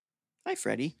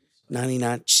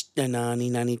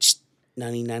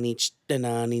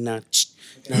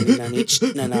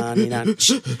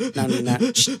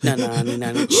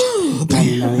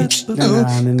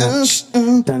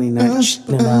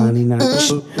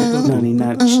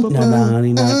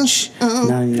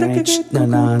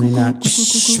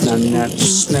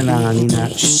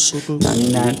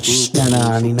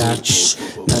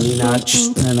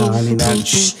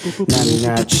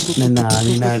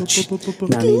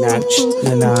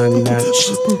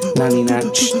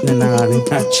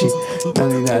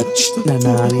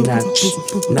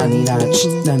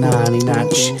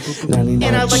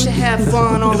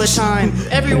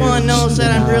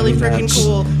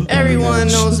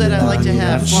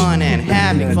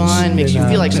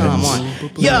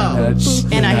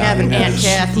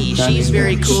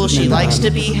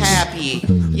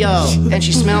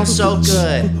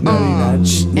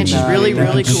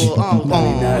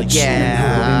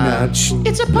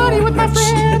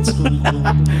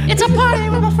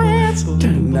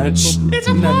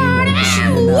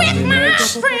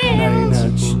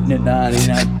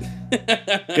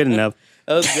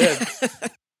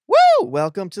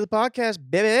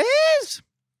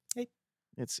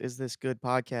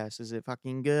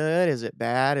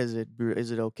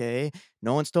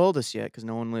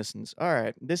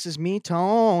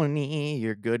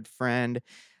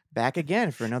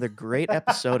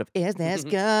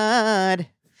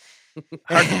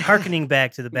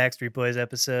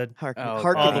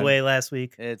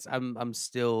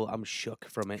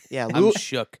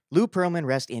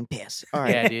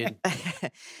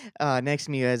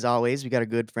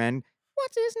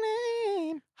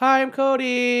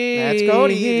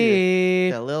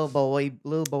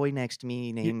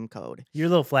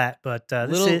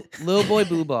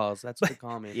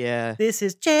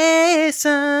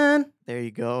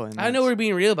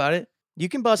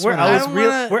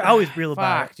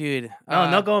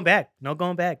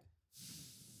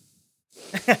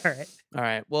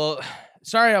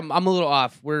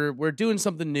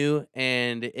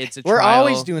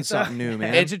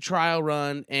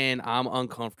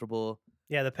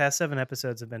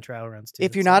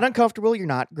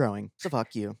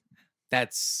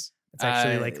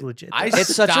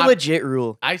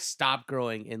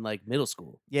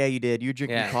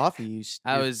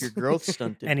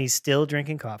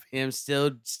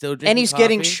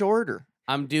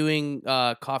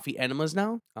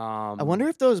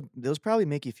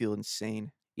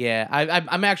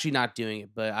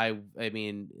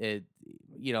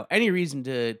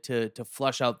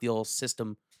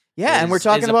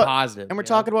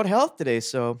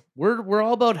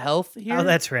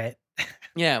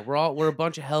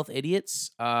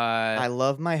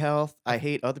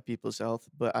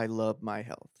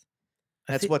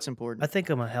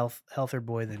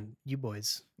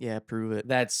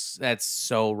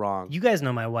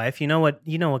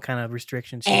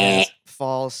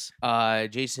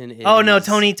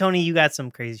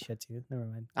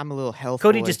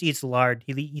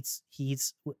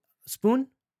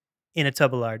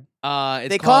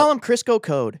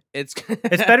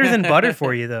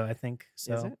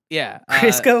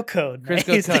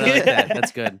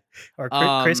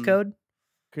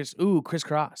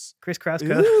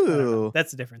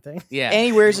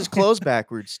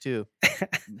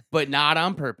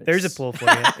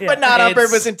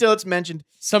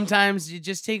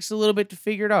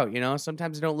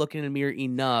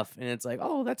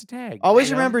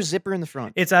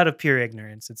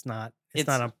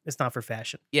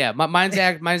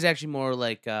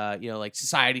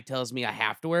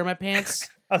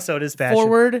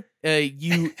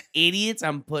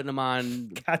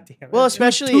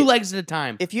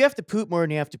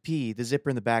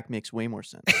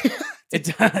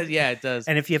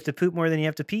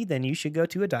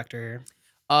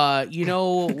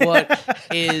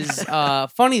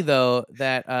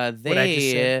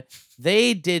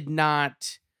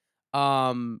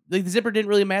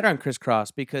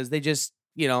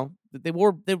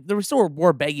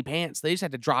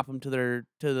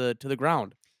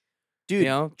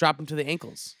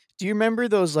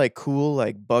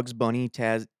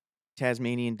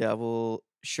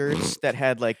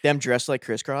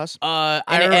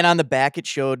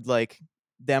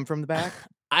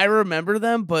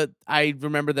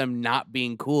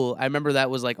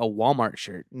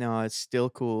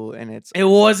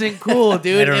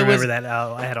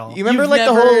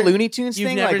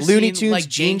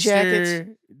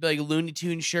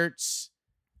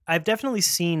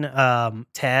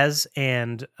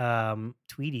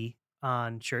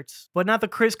on shirts, but not the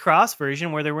crisscross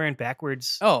version where they're wearing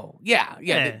backwards. Oh yeah.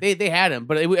 Yeah. They had them,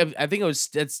 but I think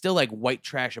it's still like white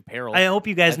trash apparel. I hope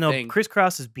you guys I know think.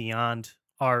 crisscross is beyond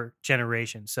our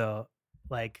generation. So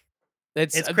like,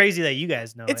 It's crazy that you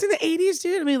guys know It's it. in the 80s,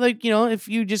 dude. I mean, like, if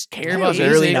you just care Yeah, it about was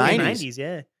music, early Early 90s.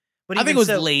 yeah. But I think even it was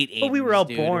so- late 80s. But we were all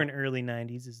dude. born early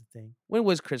 90s is the thing. When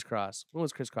was crisscross?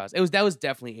 That was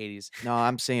definitely 80s. No,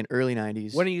 I'm saying early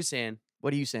 90s. What are you saying?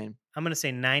 What are you saying? I'm going to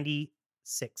say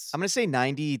 96. I'm going to say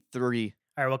 93.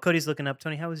 All right, well, Cody's looking up.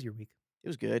 Tony, how was your week? It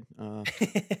was good.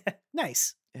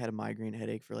 Nice. I had a migraine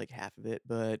headache for like half of it,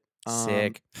 but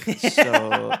Sick.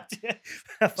 So-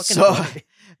 Fucking so love it.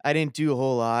 I didn't do a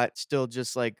whole lot. Still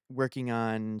just like working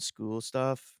on school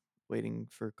stuff, waiting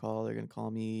for a call. They're going to call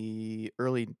me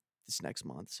early this next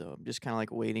month. So I'm just kind of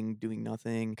like waiting, doing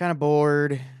nothing, kind of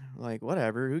bored, like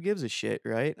whatever. Who gives a shit,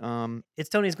 right? It's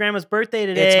Tony's grandma's birthday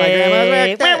today. my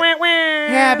grandma's birthday. Wah, wah, wah.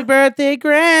 Happy birthday,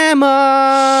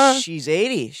 Grandma! She's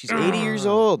 80. She's 80 years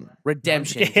old.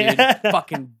 Redemption, kidding. dude.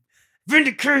 Fucking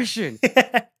vindication.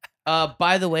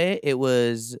 By the way, it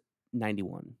was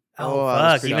 91. Oh, Oh,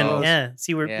 I was fuck. pretty Even, close. yeah.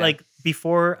 See, we're Yeah. like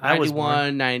before I was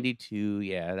born. 91, 92.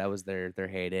 Yeah, that was their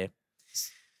heyday.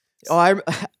 Oh,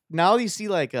 now you see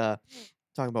like talking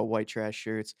about white trash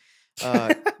shirts.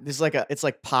 There's like it's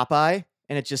like Popeye,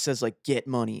 and it just says like "get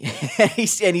money," and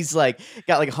he's like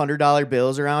got like $100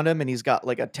 bills around him, and he's got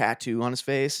like a tattoo on his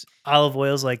face. Olive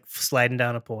oil's like sliding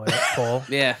down a pole.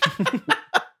 Yeah.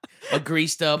 A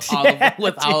greased up Yeah,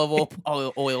 with dude. oil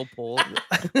pole.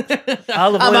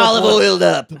 Olive I'm oil olive pole. oiled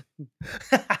up.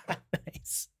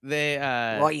 Nice. They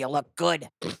Boy, you look good.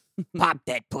 Pop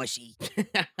that pussy.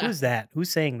 Who's that? Who's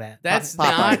saying that? That's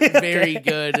Popeye. not very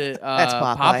good. That's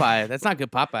Popeye. That's not good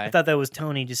I Popeye. thought that was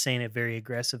Tony just saying it very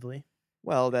aggressively.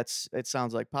 Well, it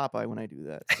sounds like Popeye when I do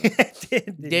that. so.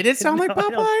 Did it sound like No, I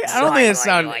don't- Popeye? I don't think it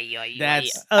sounded.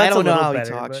 That's Oh, I that's a don't know little how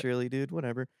better, he talks, but- really, dude.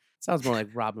 Whatever. sounds more like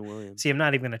Robin Williams. See, I'm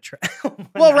not even gonna try. Oh my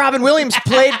Well, God. Robin Williams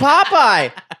played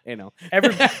Popeye. You know.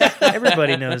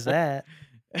 Everybody knows that.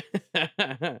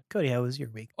 Cody, how was your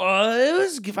week? I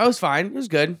was fine. It was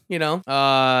good. You know.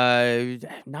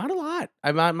 Not a lot.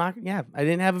 I'm not. Yeah, I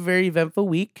didn't have a very eventful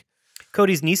week.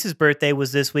 Cody's niece's birthday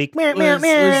was this week. It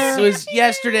was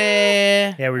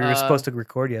yesterday. Yeah, we were supposed to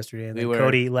record yesterday, and we then were.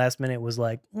 Cody last minute was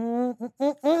like,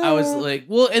 I was like,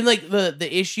 well, and like the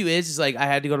issue is like I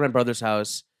had to go to my brother's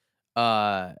house,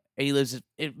 and he lives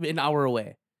an hour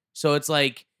away, so it's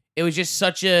like it was just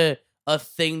such a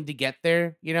thing to get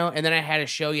there, you know. And then I had a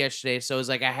show yesterday, so it was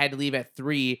like I had to leave at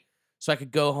 3 so I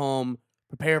could go home,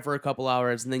 prepare for a couple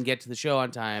hours, and then get to the show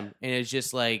on time. And it's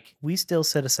just like we still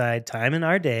set aside time in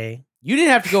our day. you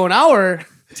didn't have to go an hour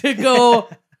to go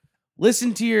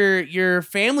listen to your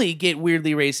family get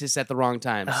weirdly racist at the wrong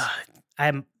times.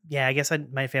 I guess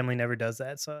my family never does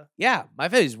that. So Yeah, my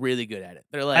family's really good at it.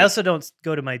 They're like, I also don't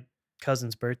go to my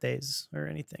cousins' birthdays or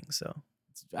anything. So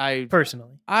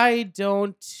personally, I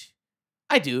don't.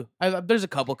 I do. There's a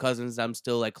couple cousins I'm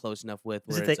still like close enough with.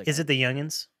 is Where it it's the, like, is it the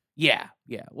youngins? Yeah,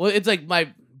 yeah. Well, it's like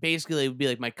basically it would be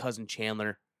like my cousin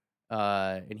Chandler,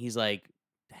 and he's like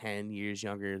 10 years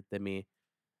younger than me,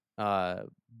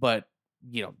 but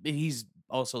you know he's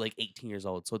also like 18 years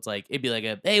old. So it's like it'd be like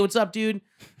hey, what's up, dude?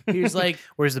 Here's like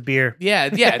Where's the beer? yeah.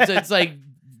 It's like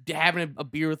having a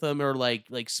beer with them or like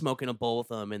smoking a bowl with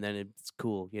them, and then it's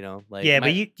cool, you know. Like Yeah,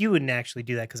 but you wouldn't actually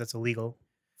do that because that's illegal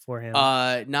for him.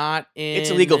 not in. It's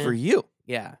illegal for you.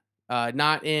 Yeah.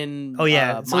 Not in Oh,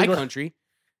 yeah, it's my illegal- country.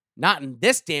 Not in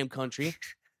this damn country.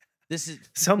 This is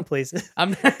Some places.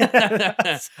 I'm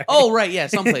Sorry. Oh right, yeah,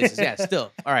 some places. Yeah,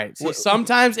 still. All right. So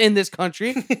sometimes in this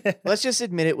country, Let's just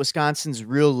admit it. Wisconsin's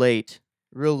real late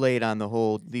on the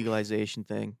whole legalization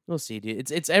thing. we'll see,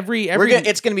 dude. It's every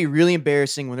It's gonna be really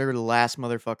embarrassing when they're the last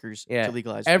motherfuckers Yeah, to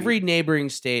legalize. every weed. neighboring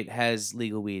state has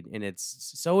legal weed, and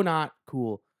it's so not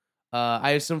cool.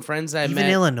 I have some friends I Even met.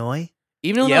 Illinois.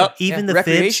 Even Yep. Illinois, Even yeah. the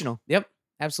recreational. Yep,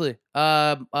 absolutely.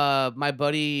 My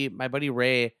buddy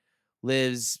Ray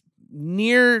lives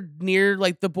near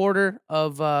like the border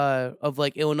of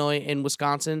like Illinois and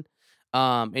Wisconsin.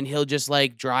 And he'll just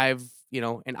like drive, you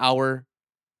know, an hour,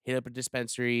 hit up a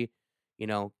dispensary, you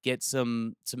know, get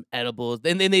some edibles.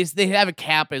 And then they have a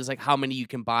cap. It's like how many you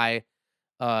can buy.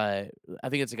 I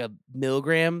think it's like a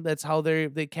milligram. That's how they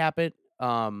cap it.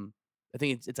 I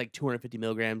think it's like 250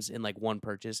 milligrams in like one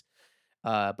purchase.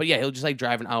 But yeah, he'll just like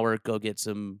drive an hour, go get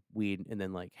some weed, and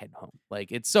then like head home.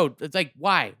 Like it's like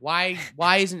why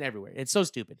isn't it everywhere? It's so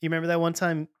stupid. You remember that one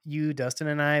time you, Dustin,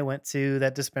 and I went to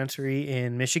that dispensary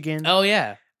in Michigan Oh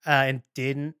yeah, and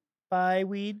didn't buy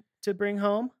weed to bring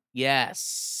home?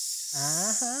 yes.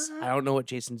 Uh-huh. I don't know what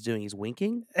Jason's doing. He's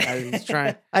winking. He's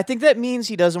trying. I think that means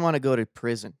he doesn't want to go to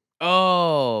prison.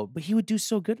 Oh, but he would do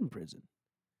so good in prison.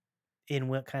 In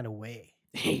what kind of way?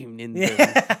 In the,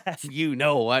 Yeah. you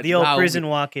know what? The old how prison we-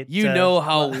 walk it. you know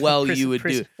how well you would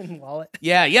do. prison wallet.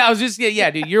 Yeah, I was just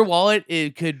yeah, dude. Your wallet,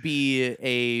 it could be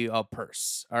a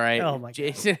purse. All right. Oh my God.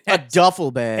 Jason A has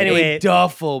duffel bag. Anyway, a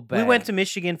duffel bag. We went to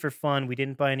Michigan for fun. We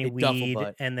didn't buy any A duffel weed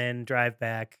butt. and then drive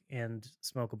back and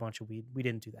smoke a bunch of weed. We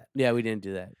didn't do that. Yeah, we didn't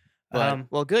do that. But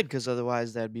Well, good, because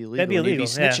otherwise that'd be illegal. That'd be and illegal.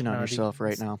 You'd be snitching yeah, on no, it'd be- yourself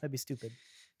right now. That'd be stupid.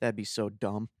 That'd be so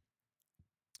dumb.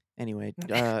 Anyway,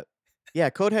 yeah,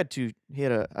 Code had to.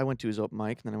 I went to his open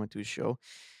mic, and then I went to his show.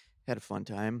 Had a fun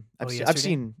time. I've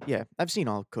yesterday? seen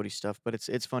all Cody's stuff, but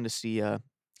it's fun to see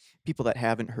people that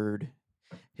haven't heard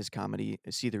his comedy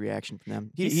see the reaction from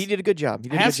them. He did a good job. He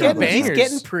did a Has good job. some last He's night. bangers.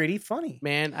 getting pretty funny.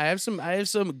 man, I have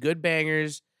some good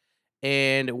bangers,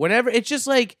 and whenever it's just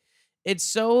like it's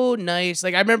so nice.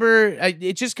 Like I remember,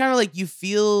 it's just kind of like you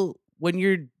feel when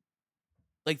you're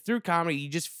like through comedy, you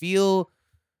just feel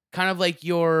kind of like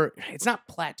it's not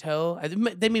plateau.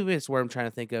 Maybe it's where I'm trying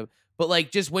to think of, but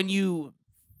like just when you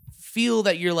feel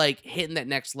that you're like hitting that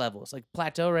next level, it's like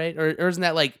plateau, right? Or isn't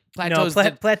that like plateau?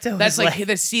 No, plateau. That's is like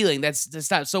the ceiling. That's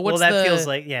not. So well, what's that the, feels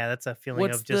like that's a feeling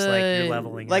what's of just like you're the-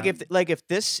 leveling. Like out. if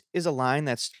this is a line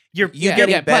that's you're you yeah, get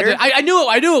yeah, better. plateau. I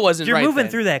knew it wasn't. you're right moving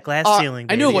then. through that glass ceiling.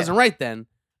 I knew it baby. wasn't right then.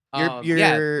 You're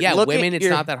yeah, looking- women. It's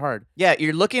you're- not that hard. Yeah,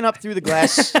 you're looking up through the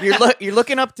glass. You're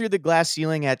looking up through the glass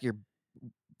ceiling at your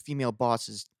female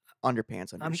boss's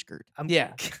underpants under I'm- your skirt. I'm,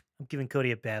 Yeah. I'm giving Cody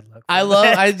a bad look. I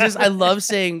love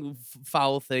saying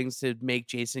foul things to make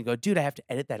Jason go, dude. I have to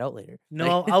edit that out later.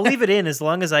 No, I'll leave it in as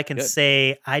long as I can Good.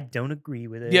 say I don't agree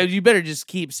with it. Yeah, you better just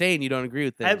keep saying you don't agree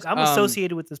with I, things. I'm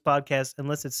associated with this podcast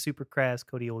unless it's super crass.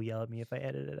 Cody will yell at me if I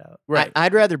edit it out. right.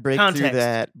 I'd rather break through Context.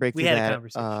 that. We had a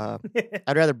conversation.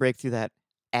 I'd rather break through that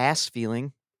ass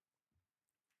feeling.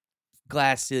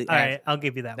 Glass ceiling. All right, I'll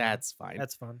give you that. That's fine.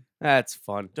 That's fun. That's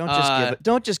fun.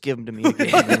 Don't just give them to me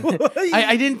again.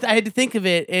 I didn't. I had to think of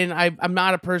it, and I'm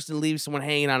not a person to leave someone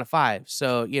hanging on a 5.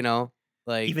 So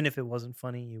like Even if it wasn't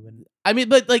funny, you wouldn't. I mean,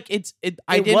 but like it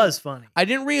Was funny. I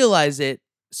didn't realize it,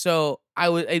 so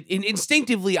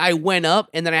instinctively I went up,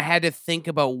 and then I had to think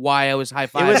about why I was high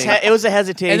fiving. It was a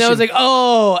hesitation. And I was like,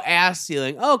 oh, ass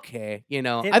ceiling. Okay. It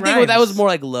I think that was rhymes. more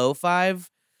like low 5,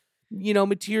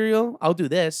 material. I'll do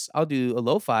this. I'll do a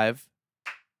low 5.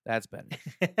 That's better.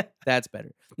 That's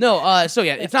better. No, so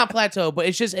yeah, it's not plateau, but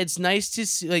it's nice to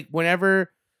see like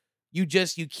whenever you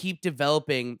keep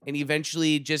developing and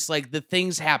eventually just like the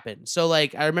things happen. So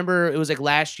like I remember it was like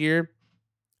last year,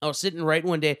 I was sitting writing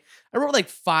one day. I wrote like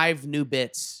 5 new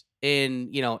bits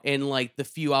in like the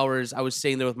few hours I was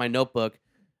sitting there with my notebook.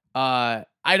 I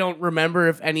don't remember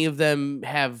if any of them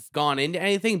have gone into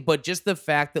anything, but just the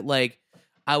fact that like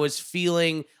I was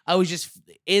just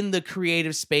in the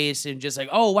creative space and just like,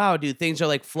 oh wow, dude, things are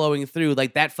like flowing through.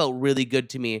 Like that felt really good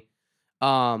to me.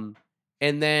 And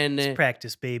then It's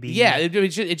practice, baby. yeah, it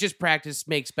just practice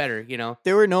makes better,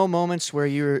 there were no moments where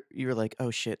you were like, oh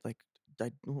shit, like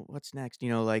what's next?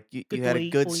 Like you had a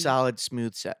good, Boy. solid,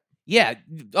 smooth set. Yeah.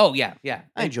 Oh yeah, yeah.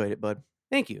 I enjoyed it, bud.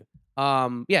 Thank you.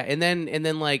 Yeah, and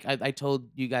then like I told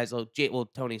you guys,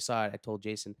 Tony saw it. I told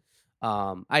Jason.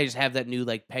 I just have that new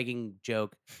like pegging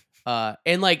joke.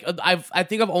 And like I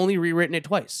think I've only rewritten it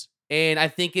twice. And I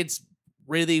think it's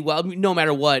really well, no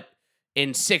matter what,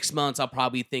 in 6 months I'll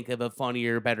probably think of a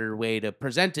funnier, better way to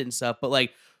present it and stuff. But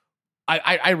like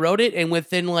I wrote it, and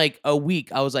within like a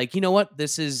week I was like, you know what?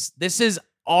 This is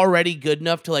already good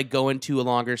enough to like go into a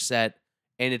longer set,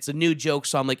 and it's a new joke,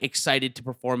 so I'm like excited to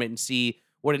perform it and see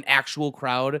what an actual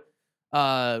crowd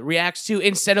reacts to,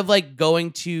 instead of like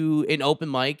going to an open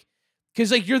mic,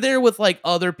 because like you're there with like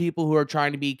other people who are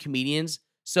trying to be comedians,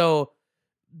 so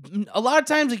a lot of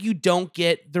times like you don't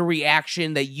get the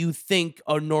reaction that you think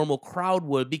a normal crowd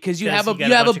would, because you have a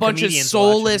bunch of comedians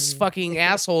soulless watching. fucking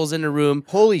assholes in the room.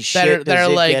 Holy shit, that are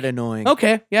does it like, get annoying.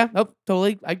 Okay, yeah, nope,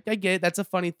 totally. I get it. That's a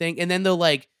funny thing. And then they'll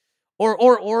like,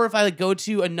 or if I like go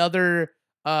to another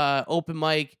open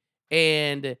mic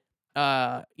and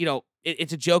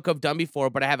it's a joke I've done before,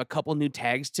 but I have a couple new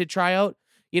tags to try out.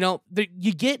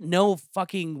 You get no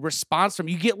fucking response from.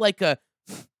 You get like a,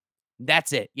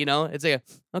 that's it. It's like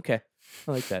okay,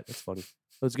 I like that. That's funny.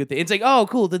 That was a good thing. It's like, oh,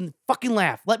 cool. Then fucking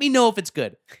laugh. Let me know if it's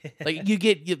good. Like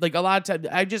like a lot of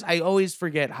times, I always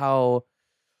forget how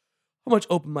much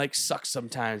open mic sucks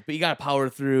sometimes. But you gotta power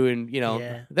through, and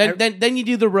Yeah. then you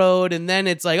do the road, and then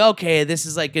it's like, okay, this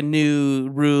is like a new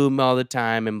room all the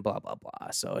time, and blah blah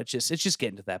blah. So it's just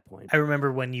getting to that point. I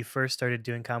remember when you first started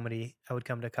doing comedy, I would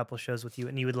come to a couple shows with you,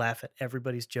 and you would laugh at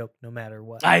everybody's joke, no matter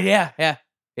what. Yeah.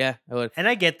 Yeah, I would. And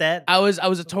I get that. I was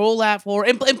a total laugh whore,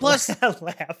 and plus Laugh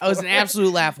I was an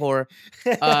absolute laugh whore.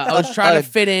 I was trying to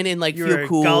fit in and like you feel were a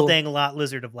cool. goddamn lot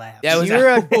lizard of laughs. Yeah, I was You're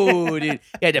a- oh, dude. You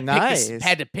had to Nice.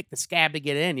 had to pick the scab to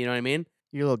get in. You know what I mean?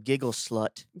 You're a little giggle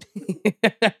slut.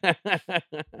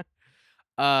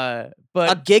 But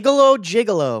A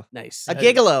gigolo. nice. A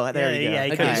gigolo. There Yeah, you go. yeah,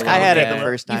 you could've Nice. gigolo. I had it Okay. the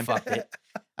first You time. fucked it.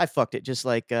 I fucked it just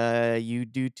like you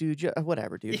do too.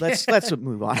 Whatever, dude. Let's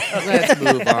move on. Let's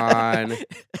move on.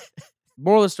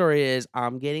 Moral of the story is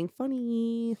I'm getting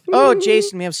funny. Oh,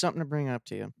 Jason, we have something to bring up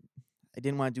to you. I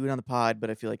didn't want to do it on the pod, but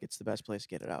I feel like it's the best place to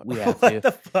get it out. We have What to.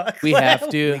 the fuck? We have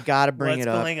to. We gotta bring What's it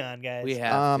up. going on, guys? We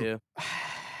have to.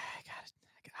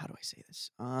 How do I say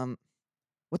this?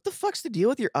 What the fuck's the deal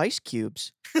with your ice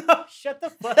cubes? Shut the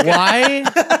fuck Why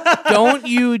up. don't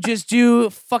you just do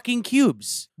fucking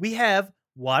cubes? We have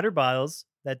water bottles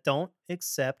that don't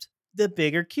accept the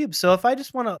bigger cubes. So if I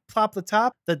just want to pop the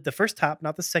top, the first top,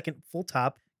 not the second full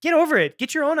top, get over it.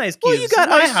 Get your own ice Well, cubes. you got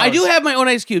In my ice- I do house. have my own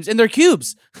ice cubes, and they're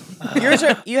cubes. Yours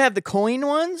are. You have the coin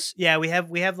ones. Yeah, we have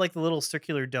like the little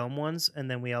circular dome ones, and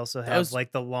then we also have Those-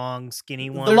 like the long skinny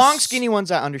ones. The long skinny ones,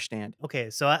 I understand. Okay,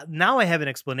 so now I have an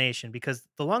explanation because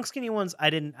the long skinny ones, I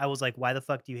was like, why the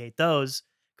fuck do you hate those?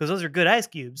 Because those are good ice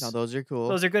cubes. No, those are cool.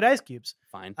 Those are good ice cubes.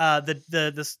 Fine.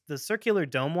 The circular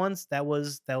dome ones, that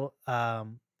was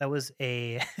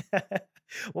a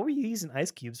what were you using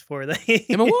ice cubes for?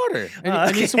 In my water.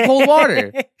 I need some Okay. cold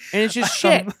water, and it's just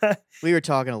shit. We were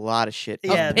talking a lot of shit.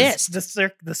 Yeah, pissed.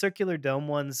 the circular dome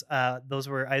ones, those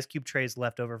were ice cube trays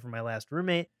left over from my last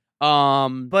roommate. But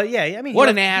But yeah, I mean, what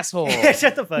he an left- asshole!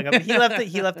 Shut the fuck up. He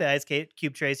left the ice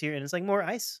cube trays here, and it's like more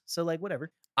ice. So like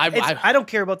whatever. I don't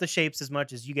care about the shapes as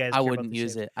much as you guys. I care wouldn't about the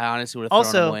use shape. it. I honestly would have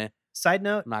thrown them Also, away. Side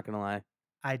note, I'm not gonna lie.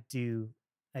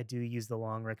 I do use the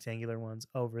long rectangular ones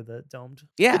over the domed.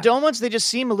 Yeah, The dome ones, they just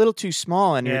seem a little too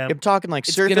small, and Yeah. I'm talking like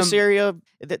It's surface gonna- area.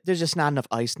 There's just not enough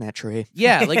ice in that tray.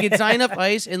 yeah. Like it's not enough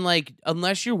ice, and like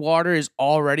unless your water is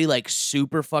already like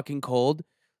super fucking cold,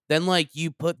 then like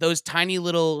you put those tiny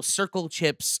little circle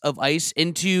chips of ice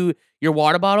into your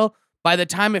water bottle. By the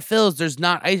time it fills, there's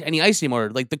not any ice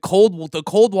anymore. Like the cold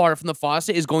water from the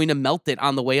faucet is going to melt it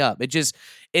on the way up.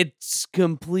 It's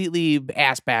completely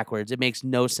ass backwards. It makes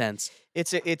no sense.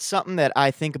 It's something that I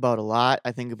think about a lot.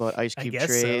 I think about ice I cube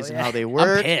guess so, trays and yeah. how they I'm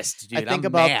work. pissed, dude. I think I'm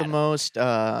about mad. the most.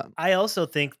 I also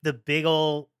think the big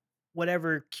ol'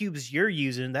 whatever cubes you're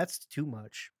using, that's too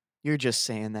much. You're just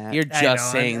saying that. You're I know,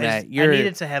 just saying I that. I You're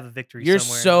needed to have a victory you're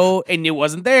somewhere. so and it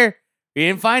wasn't there. You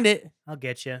didn't find it. I'll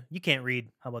get you. You can't read.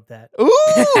 How about that? Ooh.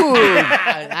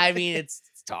 I mean, it's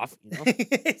tough. You know,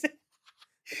 it's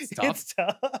tough. It's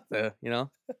tough. You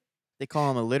know They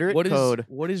call them illiterate what is code.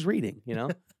 what is reading? You know,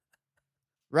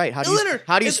 Right? How do you Illiterate.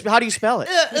 how do you how do you spell it?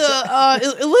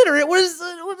 illiterate. What does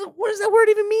that word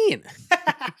even mean?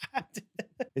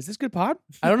 Is this good pod?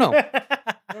 I don't know.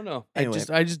 I don't know. Anyway.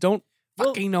 I just don't Well-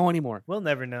 fucking know anymore. We'll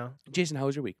never know. Jason, how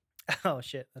was your week? Oh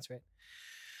shit, that's right.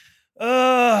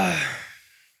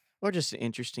 Or just an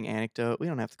interesting anecdote. We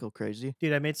don't have to go crazy.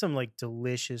 Dude, I made some like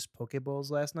delicious Pokeballs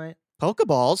last night.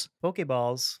 Pokeballs.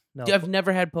 Pokeballs. No. I've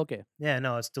never had poke. Yeah,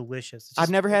 no, it's delicious. It's I've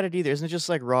just- never had it either. Isn't it just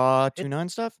like raw tuna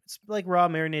and stuff? It's like raw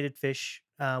marinated fish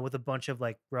with a bunch of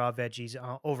like raw veggies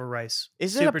over rice.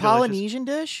 Is it a Super delicious. Polynesian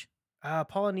dish?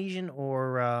 Polynesian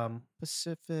or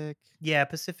Pacific. yeah,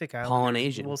 Pacific Islander.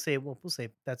 Polynesian. We'll say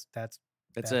that's That's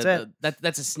That's a it.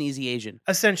 that's a sneezy Asian.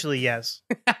 essentially yes.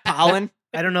 Pollen.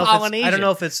 I don't know. If it's, I Polynesian. don't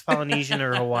know if it's Polynesian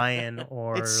or Hawaiian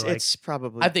or it's like it's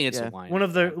probably. I think it's yeah. Hawaiian.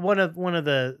 one of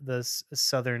the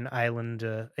southern island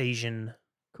Asian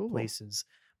Cool. places.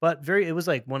 But it was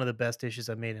like one of the best dishes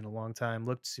I've made in a long time.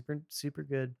 Looked super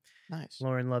good. Nice.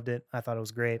 Lauren loved it. I thought it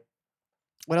was great.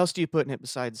 What else do you put in it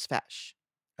besides fash?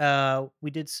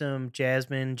 We did some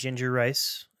jasmine ginger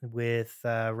rice with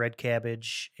red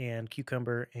cabbage and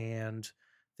cucumber and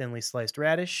thinly sliced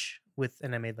radish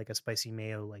and I made like a spicy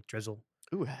mayo like drizzle.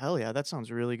 Ooh, hell yeah! That sounds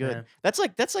really good. Yeah.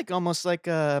 That's like almost like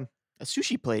a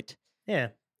sushi plate. Yeah.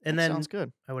 And That then sounds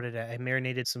good. I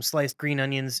marinated some sliced green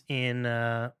onions in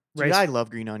Dude, rice I love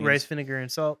green onions. rice vinegar and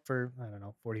salt for I don't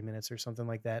know 40 minutes or something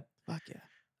like that. Fuck yeah!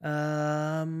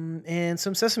 And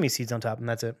some sesame seeds on top, and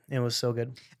that's it. It was so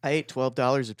good. I ate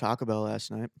 $12 of Taco Bell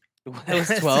last night. That was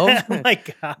 12. Oh my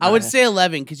god! I would say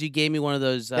 11 because you gave me one of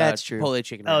those That's true. Chipotle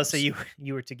chicken. Oh, wraps. so you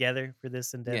were together for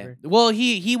this Yeah. endeavor? Well,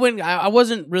 he went. I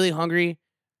wasn't really hungry.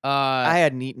 I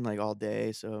hadn't eaten like all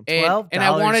day, so And I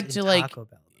wanted to like, Taco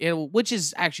Bell. which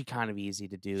is actually kind of easy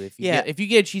to do. If you Yeah. if you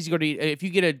get a cheesy gordita, if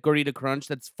you get a gordita crunch,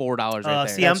 that's $4 right there.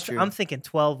 See, That's true. I'm thinking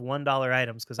 12 $1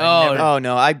 items because Oh, I never. oh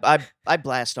no, I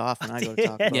blast off when I go to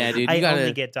Taco Bell. Yeah, dude, I you gotta-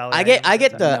 only get dollar. I get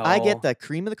items the sometimes. I get No. the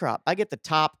cream of the crop. I get the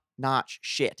top notch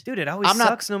shit. Dude, it always I'm not-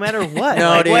 sucks no matter what. No,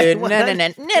 Like, what- dude. what- No.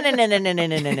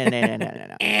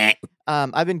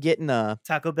 I've been getting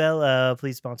Taco Bell,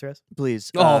 please sponsor us.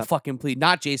 please. Oh, fucking please.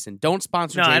 Not Jason. Don't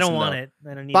sponsor No, Jason. I don't want though. it.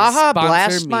 I don't need Baja sponsor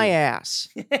blast me. my ass.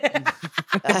 it.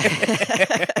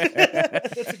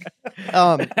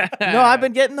 No, I've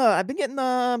been getting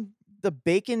the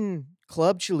bacon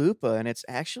club chalupa, and it's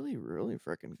actually really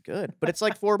freaking good. But it's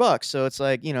like $4, so it's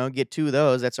like, get 2 of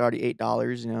those. That's already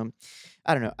 $8.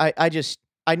 I don't know.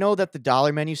 I know that the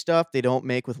dollar menu stuff they don't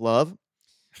make with love.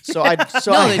 So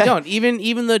No, they don't. Even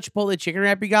the Chipotle chicken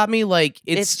wrap you got me, like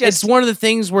It's it's just- one of the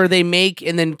things where they make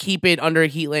and then keep it under a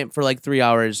heat lamp for like 3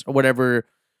 hours or whatever,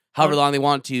 however long they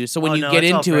want to. So when Oh, you no, get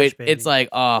it's all into fresh, it, it's baby. like,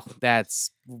 oh,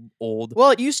 that's old.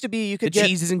 well, it used to be you The could get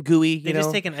cheese isn't gooey. They You just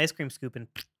know? take an ice cream scoop and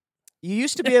you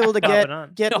used to be able to Pop it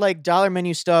on. get like dollar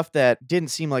menu stuff that didn't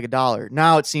seem like $1.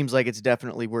 Now it seems like it's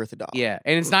definitely worth $1. Yeah,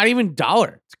 and it's not even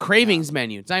 $1. It's cravings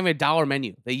menu. It's not even $1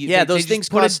 menu. Yeah, those just things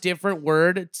put cost- a different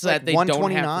word so like that they don't have.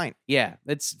 $1.29. To, yeah,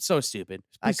 it's so stupid.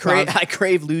 I Please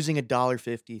crave losing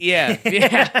 $1.50. Yeah,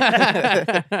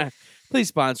 yeah. Please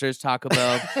sponsor us, Taco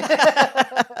Bell.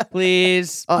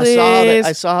 Please, Oh, please.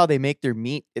 I saw how they make their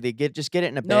meat. They just get it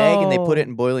in a bag and they put it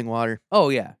No. in boiling water. Oh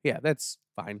yeah, that's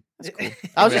fine. That's cool.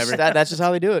 Whatever. That's just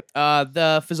how they do it.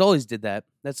 The Fazoli's did that.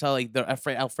 That's how like the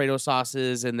Alfredo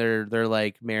sauces and their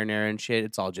like marinara and shit.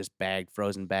 It's all just bagged,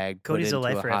 frozen bagged. put Cody's a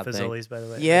into lifer hot at thing. Fazoli's, by the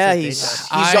way. Yeah, That's his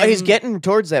he's day he's I'm- getting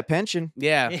towards that pension.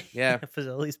 Yeah, job. yeah,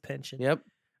 Fazoli's pension. yep.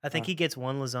 I think he gets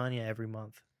one lasagna every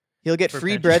month. He'll get For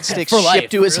free pension. breadsticks For life.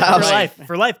 shipped to his For house. life.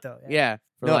 For life, though. Yeah,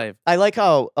 for No, life. I like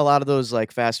how a lot of those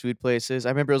like fast food places. I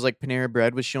remember it was like Panera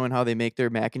Bread was showing how they make their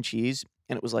mac and cheese,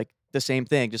 and it was like the same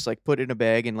thing, just like put it in a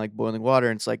bag in like boiling water,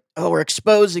 and it's like, oh, we're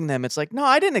exposing them. It's like, no,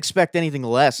 I didn't expect anything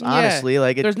less. Yeah, Honestly,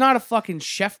 like it. There's not a fucking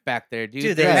chef back there, dude.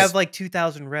 Dude, they Yes. have like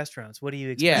 2,000 restaurants. What do you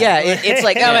expect? Yeah. Yeah, it's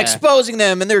like I'm Yeah. exposing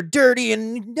them, and they're dirty,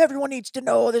 and everyone needs to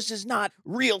know this is not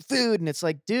real food. And it's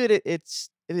like, dude, it's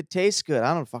if it tastes good,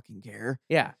 I don't fucking care.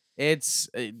 Yeah, it's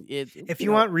If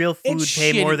you want real food, it's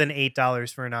pay more shitty. than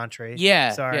 $8 for an entree.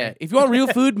 Yeah, Sorry. yeah. If you want real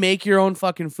food, make your own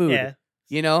fucking food. Yeah.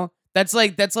 You know, that's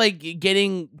like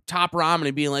getting Top Ramen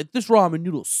and being like, this ramen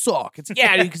noodles suck. It's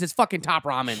yeah, dude, because it's fucking Top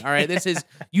Ramen. All right, this is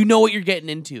you know what you're getting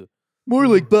into. More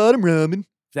like bottom ramen.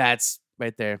 That's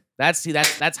right there. That's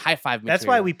high five. That's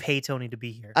why material. we pay Tony to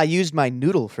be here. I used my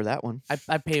noodle for that one.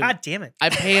 I pay him. God damn it. I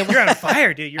pay him. You're on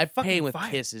fire, dude. You're I fucking pay him with fire.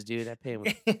 kisses, dude. I pay him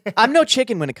with. I'm no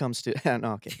chicken when it comes to.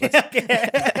 No, okay.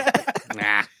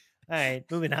 Nah. All right,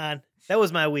 moving on. That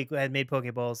was my week. I had made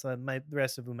Pokeballs. The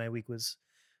rest of my week was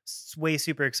way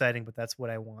super exciting, but that's what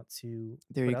I want to.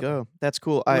 There put you out go. That's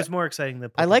cool. It was more exciting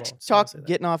than I liked Pokeball, so I'll say that.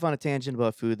 getting off on a tangent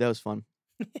about food. That was fun.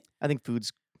 I think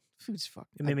food's fucking.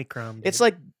 It made me crumb. It's dude.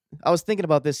 like I was thinking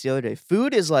about this the other day.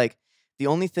 Food is like the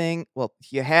only thing. Well,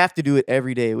 you have to do it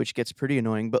every day, which gets pretty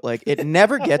annoying. But like, it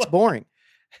never gets boring.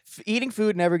 Eating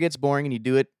food never gets boring, and you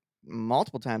do it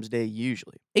multiple times a day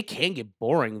usually. It can get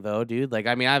boring though, dude. Like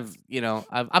I mean,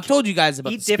 I've told you guys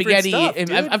about Eat the different spaghetti. stuff, and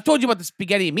dude. I've told you about the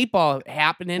spaghetti and meatball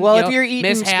happening. Well, you if know, you're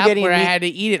eating mishap spaghetti where and I meat- had to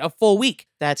eat it a full week.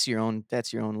 That's your own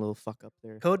little fuck up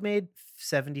there. Code made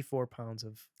 74 pounds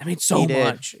of. I mean, so He did.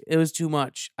 much. It was too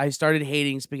much. I started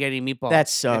hating spaghetti and meatballs. That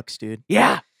sucks, dude.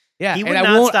 yeah, yeah. He and would I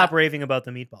not won't- stop raving about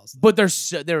the meatballs. But they're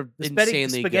The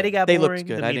insanely spaghetti good. got They looked boring.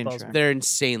 good. The I didn't meatballs try. were- They're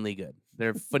insanely good.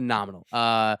 They're phenomenal.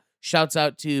 Shouts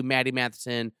out to Maddie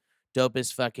Matheson,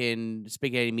 dopest fucking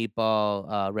spaghetti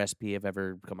meatball recipe I've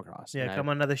ever come across. Yeah, And come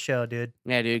on another show, dude.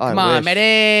 Yeah, dude. I Come on, wish.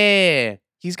 Maddie.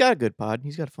 He's got a good pod.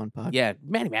 He's got a fun pod. Yeah,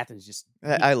 Maddie Matheson's just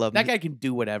I love that him. guy can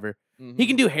do whatever. Mhm. He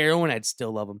can do heroin. I'd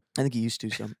still love him. I think he used to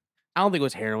some. I don't think it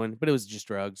was heroin, but it was just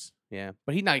drugs. Yeah,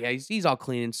 but he's all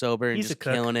clean and sober and He's a just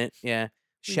cook. killing it. Yeah,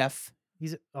 chef.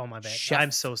 He's oh my bad. Chef. I'm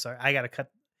so sorry. I gotta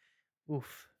cut.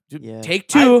 Oof. Dude, Yeah. Take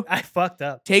two. I fucked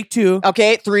up. Take two.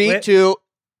 Okay, 3, Wait. 2.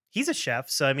 He's a chef,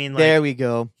 so I mean, like, There we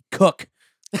go. Cook.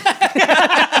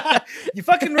 you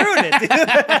fucking ruined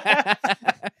it,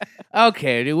 dude.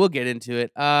 Okay, dude. We'll get into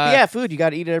it. But yeah, food. You got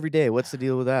to eat it every day. What's the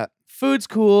deal with that? Food's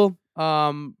cool.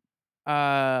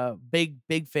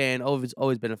 Big fan.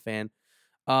 Always been a fan.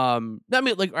 I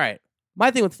mean, like, all right. My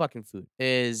thing with fucking food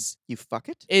is You fuck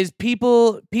it.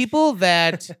 people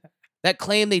that that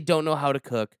claim they don't know how to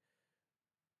cook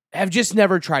have just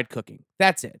never tried cooking.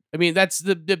 That's it. I mean, that's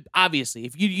the obviously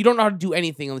if you don't know how to do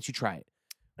anything unless you try it.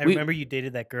 I We- remember you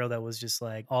dated that girl that was just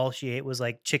like all she ate was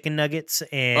like chicken nuggets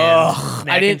and Ugh,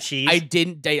 mac I didn't. and cheese. I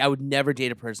didn't date. I would never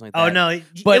date a person like that. oh no,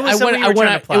 But it was I somebody went. you I were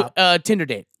went. trying to plop. Tinder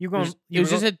date. You It going? was, it was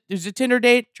just it was a Tinder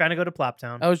date. trying to go to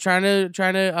Ploptown. I was trying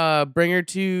to bring her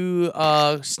to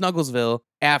Snugglesville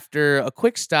after a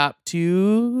quick stop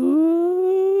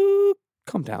to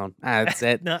calm down. That's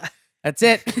it. No, That's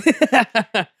it.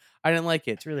 I didn't like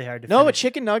it. it's really hard to. No, but finish.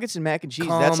 chicken nuggets and mac and cheese.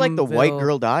 That's like the white Cumville.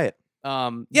 girl diet.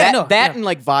 Yeah, that and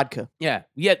like vodka. Yeah.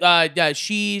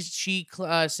 She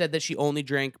said that she only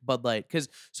drank Bud Light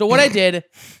so what I did,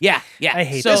 yeah. I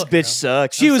hate so this Bitch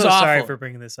sucks. She I'm was so sorry awful. for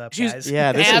bringing this up, She was- guys.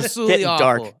 Yeah, this is absolutely getting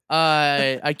awful. dark.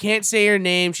 I can't say her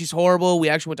name. She's horrible. We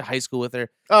actually went to high school with her.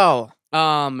 Oh,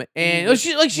 And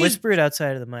she's Whisper it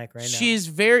outside of the mic right now. she was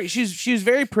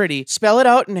very pretty. spell it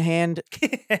out in hand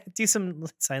Do some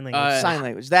sign language. sign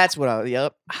language. That's what I.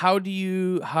 Yep. How do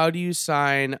you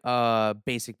sign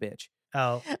basic bitch?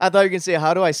 Oh, I thought you were gonna say,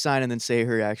 "How do I sign?" and then say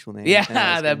her actual name. Yeah, And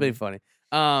I was that'd be gonna-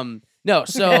 funny. No,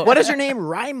 so What does her name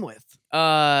rhyme with?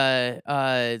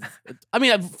 I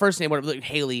mean, first name, whatever, like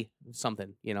Haley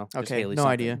something, just Okay, Haley no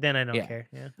something. idea. then I don't Yeah. care.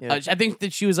 Yeah. Yeah. I think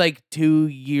that she was like 2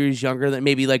 years younger than,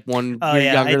 maybe like 1 Oh, year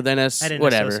yeah, younger than us. I didn't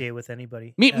whatever. associate with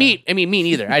anybody. Me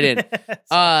neither. I didn't.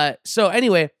 So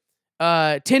anyway,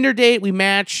 Tinder date, we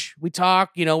match, we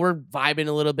talk, we're vibing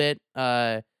a little bit.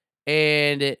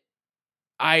 And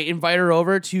I invite her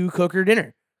over to cook her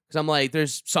dinner because I'm like,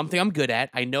 there's something I'm good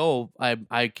at. I know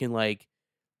I can like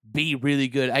be really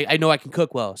good. I know I can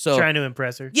cook well. So Trying to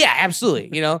impress her. yeah,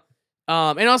 absolutely. And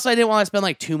also I didn't want to spend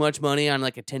like too much money on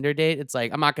like a Tinder date. It's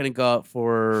like I'm not gonna go out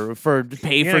for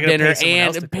pay You're for not gonna dinner pay someone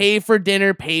else to and cook. pay for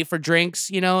dinner, pay for drinks.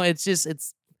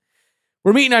 It's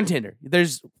we're meeting on Tinder.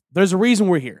 There's a reason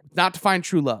we're here, not to find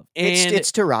true love. And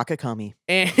It's Taraka Kami.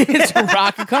 and it's a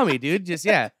rock and cummy, dude. Just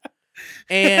yeah.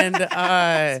 And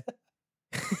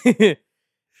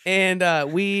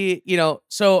we,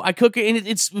 so I cook it, and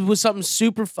it was something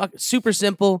super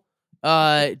simple.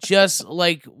 Just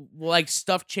like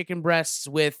stuffed chicken breasts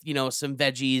with some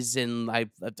veggies, and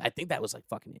I think that was like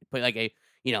fucking it. But like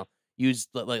used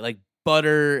like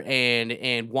butter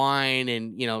and wine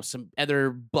and some other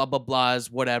blah blah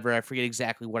blahs, whatever. I forget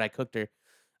exactly what I cooked her.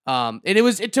 And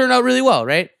it turned out really well,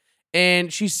 right?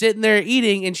 And she's sitting there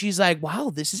eating, and she's like,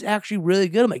 "Wow, this is actually really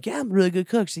good." I'm like, "Yeah, I'm a really good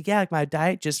cook." She's like, "Yeah, like my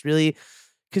diet just really,"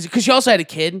 because she also had a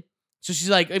kid, so she's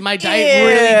like, "My diet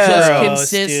really just Gross,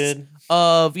 consists dude.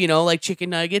 of like chicken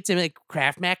nuggets and like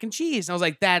Kraft mac and cheese." And I was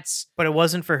like, "That's But it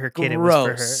wasn't for her kid.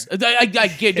 gross." It was for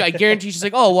her. I guarantee she's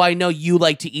like, "Oh, well, I know you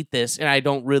like to eat this, and I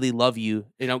don't really love you,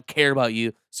 and don't care about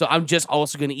you, so I'm just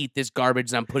also gonna eat this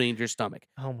garbage and I'm putting it in your stomach.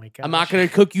 Oh my god. I'm not gonna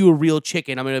cook you a real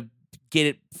chicken. I'm gonna get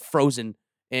it frozen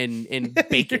and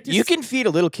bake it." You can feed a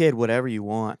little kid whatever you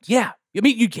want. Yeah, I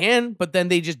mean you can, but then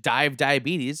they just die of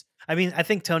diabetes. I mean, I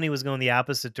think Tony was going the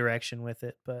opposite direction with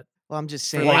it, but Well, I'm just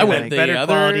for saying. Well, I went like, the better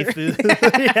other- quality food.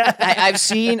 Yeah.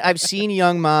 I've seen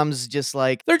young moms just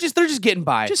like They're just getting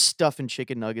by. just stuffing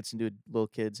chicken nuggets into a little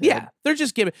kid's yeah, head. they're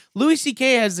just giving. Louis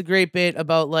C.K. has a great bit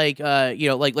about like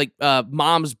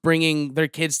moms bringing their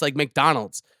kids to like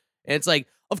McDonald's, and it's like,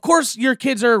 of course your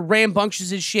kids are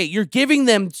rambunctious as shit. You're giving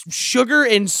them sugar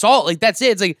and salt, like that's it.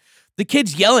 It's like the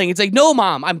kid's yelling. It's like, "No,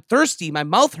 mom, I'm thirsty. My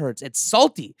mouth hurts. It's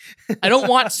salty. I don't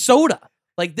want soda."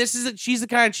 Like she's the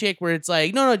kind of chick where it's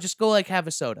like, no, just go like have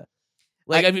a soda.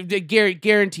 Like I mean,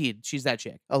 guaranteed, she's that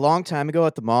chick. A long time ago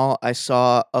at the mall, I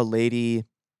saw a lady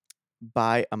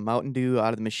buy a Mountain Dew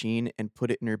out of the machine and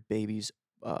put it in her baby's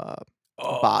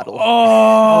bottle.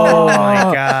 Oh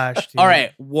my gosh. Dude. All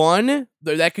right,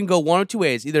 that can go one of two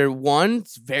ways. Either one,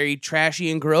 it's very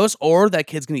trashy and gross, or that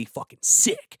kid's gonna be fucking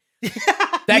sick.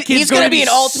 That kid's He's gonna be an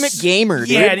ultimate gamer, dude.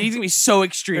 Yeah, he's gonna be so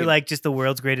extreme. Or like just the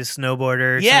world's greatest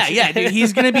snowboarder. or yeah, some yeah, shit. dude.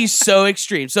 He's gonna be so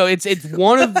extreme. So it's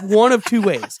one of two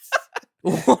ways.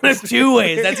 One of two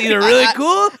ways. That's either really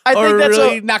cool I or think that's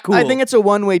really not cool. I think it's a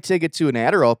one-way ticket to an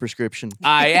Adderall prescription.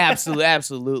 I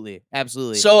absolutely.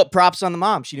 So props on the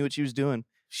mom. She knew what she was doing.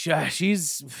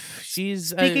 She's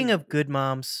Speaking of good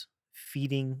moms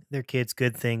feeding their kids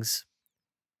good things,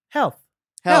 health.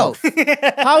 Health.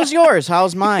 How's yours?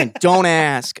 How's mine? Don't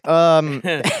ask. Health.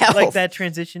 Like that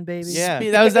transition, baby. Yeah.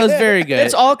 that was very good.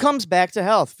 It all comes back to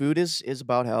health. Food is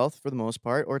about health for the most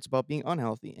part, or it's about being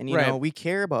unhealthy. And you Right. know, we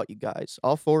care about you guys,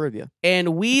 all four of you. And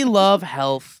we love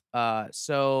health.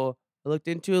 So I looked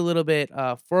into a little bit.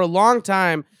 For a long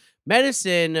time,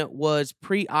 medicine was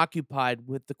preoccupied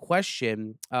with the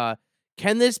question,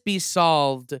 can this be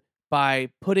solved by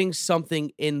putting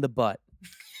something in the butt?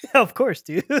 Of course,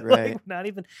 dude. Like, Right. not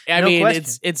even. I No mean,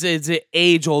 question. it's an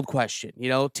age-old question.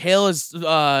 Tail is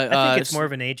I think it's more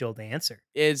of an age-old answer.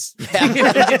 is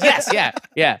yes, yeah.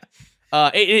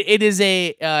 It is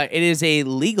a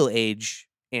legal age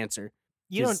answer.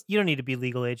 You Just- don't need to be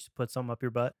legal age to put something up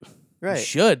your butt. You Right.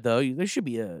 should though. There should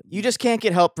be a. You just can't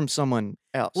get help from someone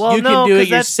else. Well, you no, can do it 'cause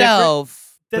that's different.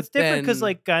 yourself, That's But different because then-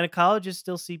 like gynecologists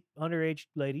still see underage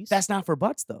ladies. That's not for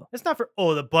butts though. That's not for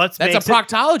the butts. That's makes a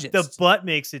proctologist. The butt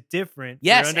makes it different. for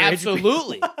Yes, underage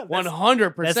absolutely, people.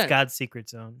 100%. That's God's secret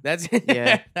zone. That's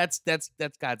Yeah. that's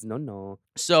God's no.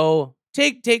 So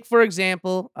take for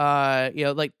example,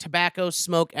 like tobacco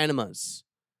smoke enemas.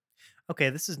 Okay,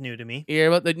 this is new to me. You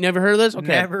hear about never heard of this? Okay.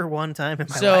 Never one time in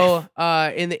my So,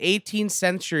 life. in the 18th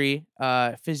century,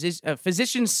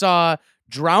 physicians saw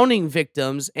drowning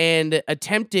victims and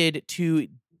attempted to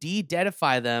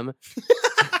de-deadify them.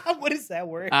 What is that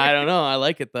word? I don't know. I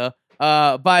like it though.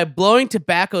 By blowing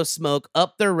tobacco smoke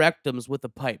up their rectums with a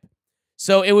pipe.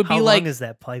 So it would How be long like is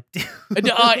that pipe?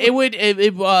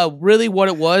 really what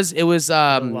it was. It was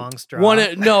A long straw.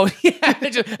 No, yeah,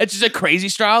 it's just a crazy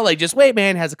straw. Like just wait,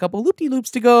 man, has a couple loop de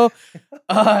loops to go.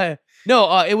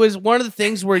 It was one of the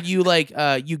things where you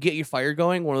you get your fire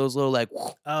going. One of those little like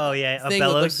Oh yeah, a thing with, like,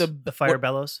 bellows. the- The fire what-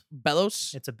 bellows.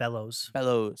 bellows. It's a bellows.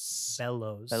 Bellows.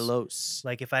 Bellows.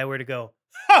 Like if I were to go,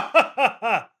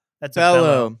 that's a Bellow.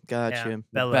 bellow. Gotcha. Yeah,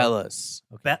 bellow. Bellows.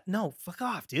 No, fuck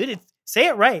off, dude. Say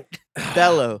it right.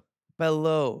 Bellow.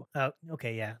 Bellow. Oh,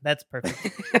 okay, yeah, that's perfect.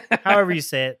 However you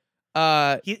say it.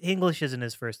 English isn't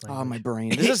his first language. Oh, my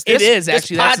brain. It is,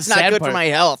 actually. That's This pod's the not sad good part. for my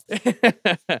health.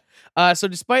 So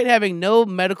despite having no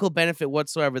medical benefit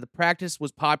whatsoever, the practice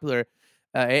was popular,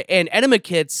 and enema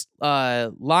kits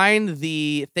lined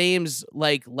the Thames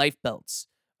like life belts,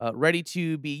 ready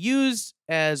to be used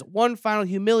as one final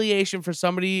humiliation for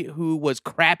somebody who was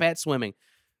crap at swimming.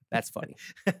 That's funny.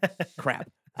 Crap.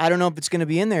 I don't know if it's going to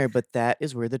be in there, but that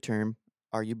is where the term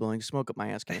 "Are you blowing smoke up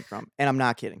my ass" came from, and I'm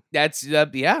not kidding. That's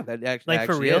that actually, Like,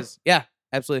 for actually real? is. Yeah,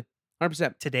 absolutely,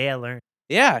 100%. Today I learned.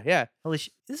 Yeah. Holy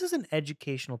shit, this is an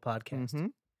educational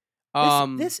podcast.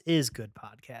 Mhm. This is good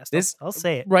podcast. this- I'll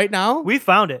say it. Right now, We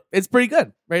found it. it's pretty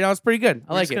good. Right now, it's pretty good.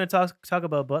 I We're like just it. gonna talk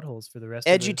about buttholes for the rest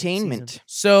of the Edutainment. season.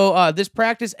 So this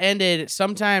practice ended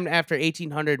sometime after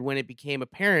 1800 when it became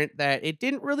apparent that it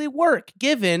didn't really work.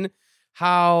 Given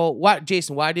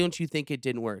Jason, why don't you think it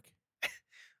didn't work?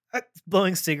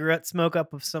 Blowing cigarette smoke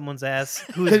up of someone's ass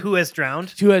who has drowned.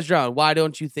 Who has drowned? Why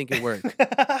don't you think it worked?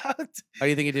 Why do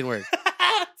you think it didn't work?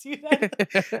 Dude,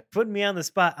 that- putting me on the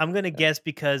spot. I'm gonna guess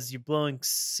because you're blowing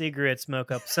cigarette smoke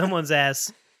up someone's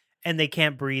ass and they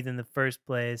can't breathe in the first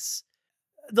place.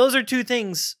 Those are two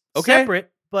things Okay. separate,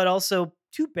 but also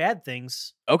two bad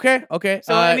things. Okay.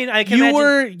 So, I mean, I can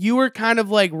you were kind of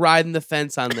like riding the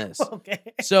fence on this. Okay.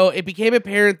 So it became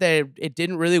apparent that it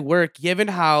didn't really work, given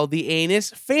how the anus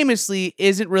famously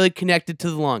isn't really connected to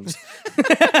the lungs.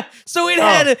 So it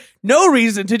had no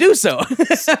reason to do so.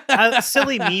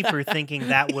 Silly me for thinking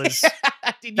that was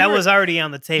Dude, that you were- was already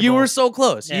on the table. You were so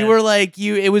close. Yeah. You were like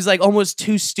it was like almost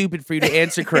too stupid for you to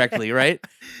answer correctly, right?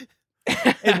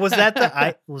 And was that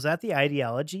the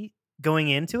ideology going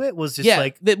into it? Was just yeah.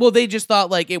 like They just thought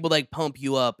like it would like pump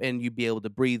you up and you'd be able to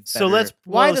breathe. so better. let's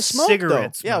Why blow the smoke,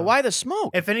 cigarette though? Yeah, smoke. why the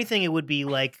smoke? If anything, it would be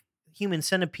like Human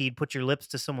Centipede. Put your lips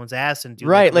to someone's ass and do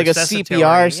Right, like a resuscitory,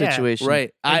 CPR yeah, situation.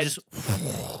 right. and just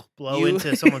blow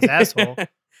into someone's asshole.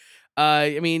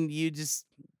 I mean, you just.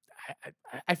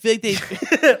 I feel like they.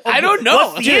 I don't know.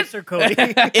 What's the Dude. answer, Cody?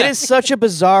 It is such a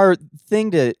bizarre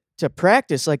thing to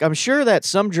practice. Like, I'm sure that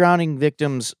some drowning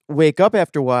victims wake up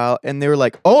after a while and they were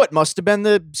like, "Oh, it must have been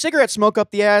the cigarette smoke up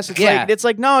the ass." Yeah. It's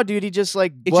like no, dude, he just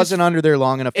like It's wasn't just- under there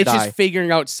long enough to It's die. just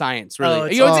figuring out science, really. Oh,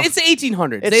 it's- You know, oh. it's the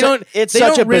 1800s. It's They su- don't. it's They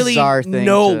such don't a really bizarre thing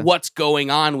know to- what's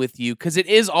going on with you because it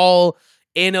is all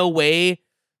in a way.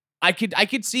 I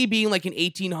could see being like an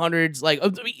 1800s like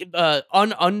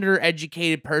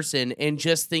undereducated person and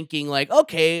just thinking like,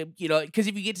 okay, because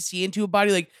if you get to see into a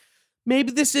body, like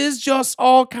maybe this is just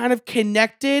all kind of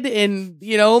connected, and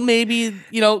maybe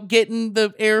getting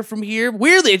the air from here.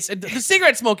 Weirdly, the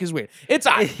cigarette smoke is weird. It's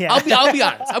odd. Yeah. I'll be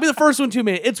honest. I'll be the first one to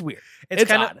admit it's weird. It's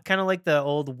It's kind odd. of like the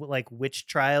old like witch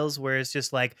trials where it's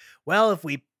just like, well, if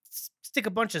we stick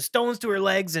a bunch of stones to her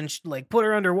legs and like put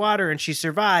her underwater and she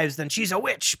survives, then she's a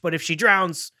witch. But if she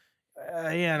drowns,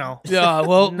 Yeah,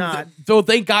 well, Not- so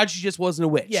thank God she just wasn't a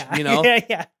witch. yeah,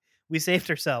 Yeah, we saved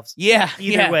ourselves. yeah.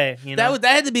 Either way, That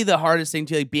had to be the hardest thing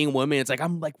to like being a woman. It's like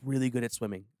I'm like really good at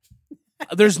swimming.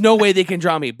 There's no way they can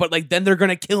drown me, but like then they're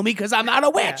gonna kill me because I'm not a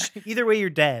witch. Yeah. Either way, you're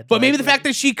dead. But maybe the fact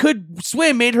that she could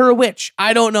swim made her a witch.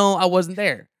 I don't know. I wasn't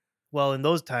there. well, in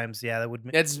those times, yeah, that would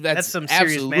That's some serious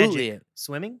absolutely magic.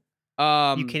 Swimming?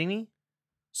 it. You kidding me?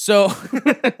 So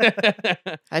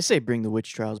I say bring the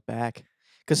witch trials back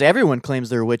because everyone claims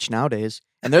they're a witch nowadays,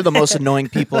 and they're the most annoying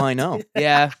people I know.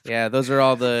 yeah, those are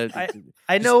all the.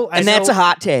 I know, And that's a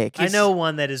hot take. I know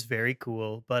one that is very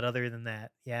cool, but other than that,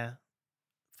 yeah,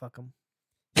 fuck them.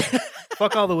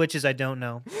 Fuck all the witches I don't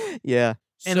know. Yeah.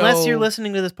 Unless you're So,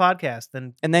 listening to this podcast,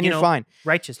 then And then you you're know, fine.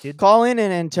 righteous, dude. Call in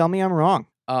and tell me I'm wrong.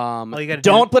 All you gotta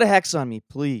Don't put a hex on me,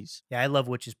 please. Yeah, I love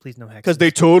witches. Please no hexes. Because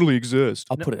they totally exist.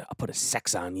 I'll put a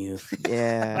sex on you. I'll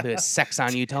Yeah. do a sex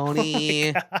on you,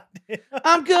 Tony. God.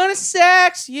 I'm gonna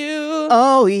sex you.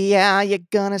 Oh, yeah, you're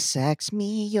gonna sex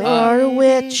me. You're a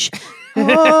witch.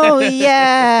 Oh,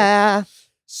 yeah.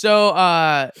 So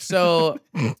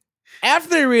after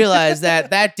they realized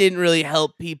that didn't really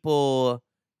help people,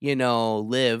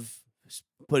 live,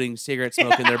 putting cigarette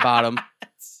smoke in their bottom.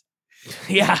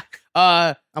 Yeah.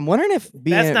 I'm wondering if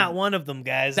being That's not one of them,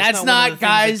 guys. That's one of not the things that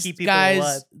guys. keep people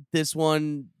alive. This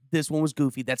one was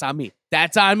goofy. That's on me.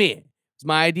 It's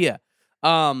my idea. We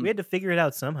had to figure it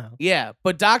out somehow. Yeah,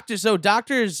 but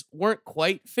doctors weren't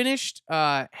quite finished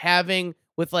having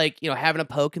a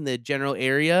poke in the general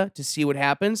area to see what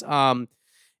happens.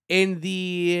 In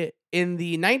the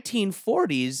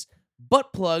 1940s,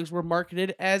 butt plugs were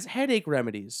marketed as headache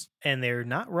remedies. And they're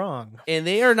not wrong. And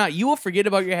they are not. You will forget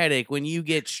about your headache when you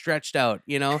get stretched out,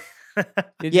 It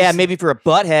Yeah, just- maybe for a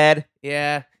butthead.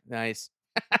 Yeah, nice.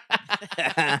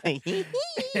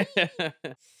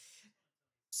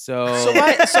 So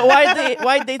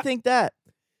why'd they think that?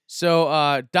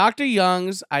 So Dr.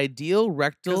 Young's ideal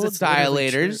rectal 'Cause it's literally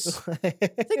dilators. true.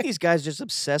 I think these guys just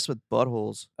obsessed with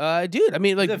buttholes. Dude, I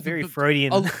mean, like It's a very b-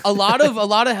 Freudian. a lot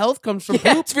of health comes from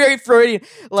Yeah, poop. it's very Freudian.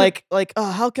 Like,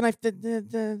 how can I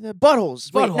the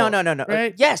buttholes? Wait, no, Buttholes, no.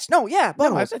 right? Yes, no, yeah,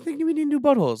 No, I buttholes. think we need new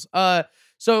buttholes.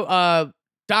 So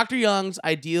Dr. Young's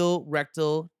ideal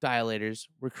rectal dilators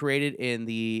were created in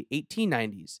the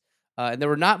 1890s, and they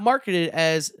were not marketed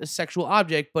as a sexual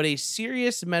object, but a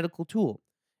serious medical tool,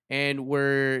 and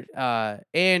we're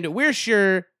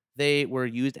sure they were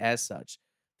used as such.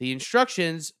 The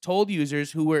instructions told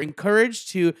users who were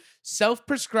encouraged to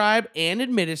self-prescribe and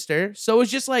administer. So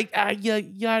it's just like, you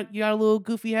got a little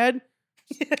goofy head.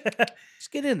 Just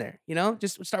get in there,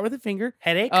 just start with a finger.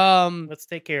 Headache? Um, Let's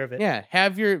take care of it. yeah,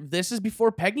 this is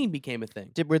before pegging became a thing.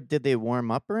 Did they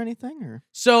warm up or anything? Or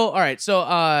So, all right.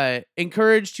 So,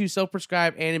 encouraged to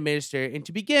self-prescribe and administer, and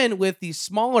to begin with the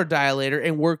smaller dilator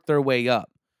and work their way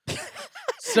up.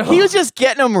 So he was just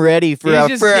getting them ready for he was a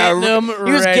just for getting a. them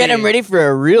He was getting them ready for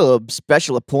a real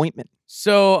special appointment.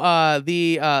 So,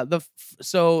 this He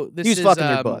was is fucking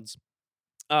their butts.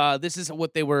 This is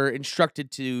what they were instructed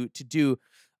to do.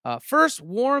 First,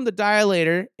 warm the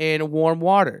dilator in warm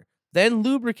water. Then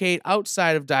lubricate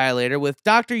outside of dilator with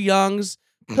Dr. Young's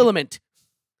Pilament.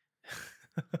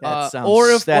 That sounds.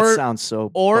 or sounds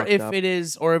so. Or fucked if up. it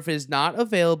is not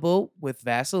available, with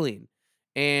Vaseline.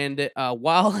 And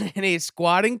while in a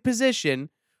squatting position,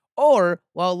 or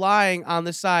while lying on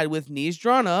the side with knees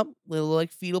drawn up, little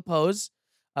like fetal pose,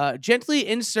 gently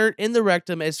insert in the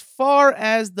rectum as far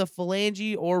as the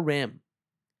phalange or rim.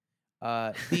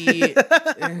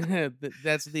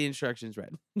 That's the instructions read.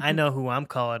 I know who I'm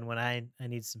calling when I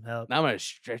need some help. Now I'm gonna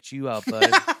stretch you out,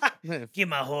 bud. Give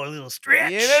my whole little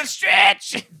stretch. Yeah,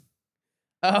 stretch.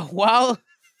 While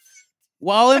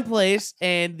in place,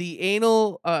 and the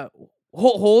anal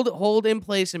hold in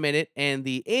place a minute, and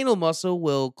the anal muscle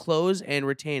will close and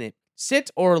retain it.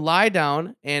 Sit or lie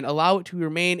down and allow it to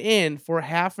remain in for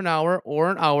half an hour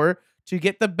or an hour to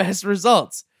get the best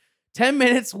results. 10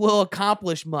 minutes will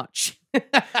accomplish much.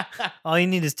 All you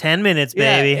need is 10 minutes,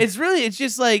 Yeah, baby. it's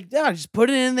just like, just put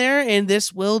it in there and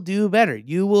this will do better.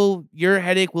 Your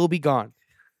headache will be gone.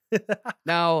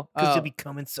 Now, Because you'll be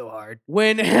coming so hard.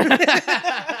 when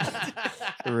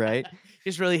right.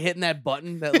 just really hitting that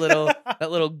button, that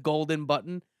little golden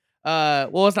button.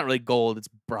 Well, it's not really gold; it's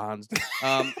bronzed.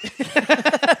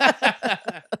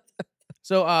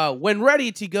 So, when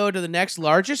ready to go to the next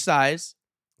larger size,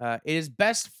 it is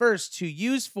best first to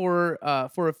use for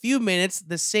a few minutes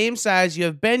the same size you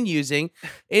have been using,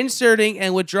 inserting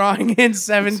and withdrawing in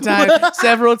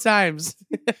several times.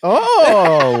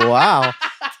 Oh wow.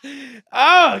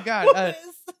 Oh God.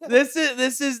 This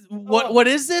is what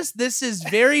is this? This is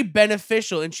very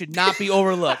beneficial and should not be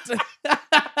overlooked.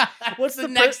 What's the the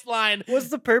next line? What's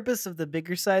the purpose of the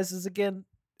bigger sizes again?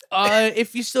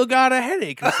 If you still got a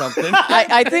headache or something.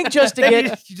 I think just to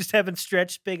get. You just haven't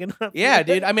stretched big enough. Yeah,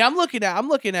 dude. I mean, I'm looking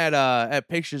at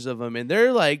pictures of them, and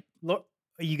they're like,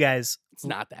 You guys, it's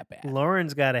not that bad.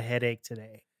 Lauren's got a headache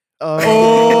today.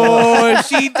 Oh,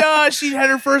 she does. She had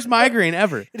her first migraine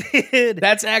ever. Dude.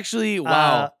 That's actually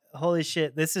wow. Holy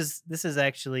shit. This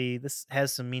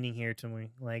has some meaning here to me.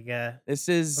 Like This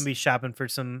I'm is gonna be shopping for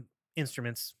some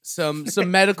instruments. some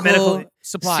medical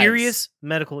supplies. Serious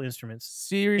medical instruments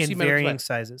Seriously in medical varying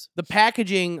supplies. sizes. The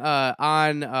packaging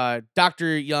on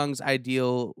Dr. Young's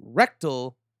ideal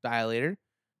rectal dilator,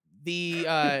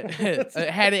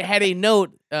 had a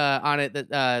note on it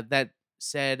that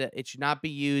said it should not be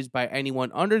used by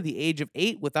anyone under the age of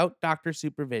 8 without doctor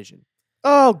supervision.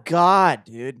 Oh God,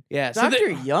 dude. Yeah, so Dr.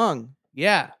 Young.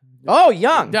 yeah, Oh,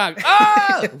 Young. Doc.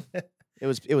 Oh!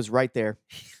 It was right there.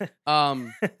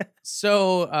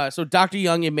 So Dr.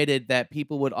 Young admitted that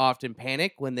people would often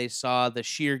panic when they saw the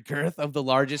sheer girth of the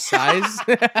largest size.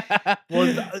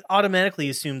 Well, automatically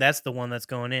assume that's the one that's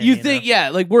going in. you think, know? yeah,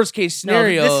 like worst case No,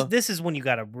 scenario. this is when you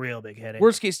got a real big headache.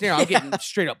 Worst case scenario, I'm getting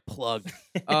straight up plugged.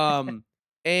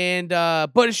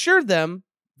 But assured them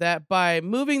that by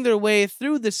moving their way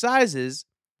through the sizes,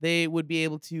 they would be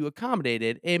able to accommodate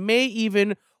it and may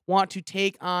even want to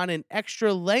take on an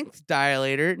extra length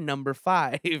dilator number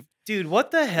 5. Dude, what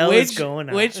the hell is going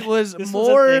on? Which was This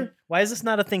more. a thing? Why is this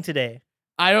not a thing today?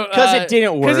 I don't Because it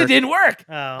didn't work. Because it didn't work.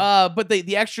 Oh. But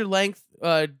the extra length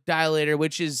dilator,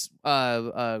 which is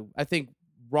I think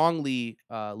wrongly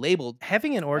labeled,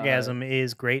 Having an orgasm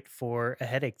is great for a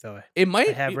headache, though. it might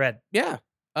I have read. Yeah.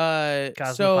 So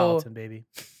Cosmopolitan, baby.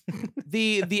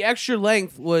 the extra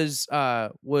length was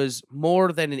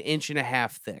more than 1.5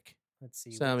 inches thick. Let's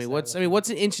see. So what's what's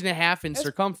 1.5 inches in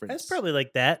circumference? That's probably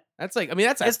like that. That's like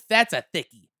that's a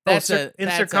thickie. Oh, That's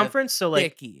in circumference, so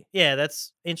like thickie. yeah,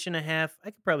 that's 1.5 inches. I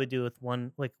could probably do with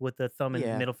one, like with the thumb and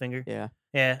Yeah. middle finger. Yeah.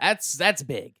 Yeah. That's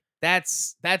big.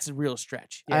 That's a real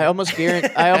stretch. I almost guarantee.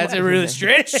 That's a real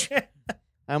stretch.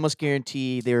 I almost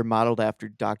guarantee they were modeled after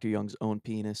Dr. Young's own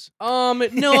penis.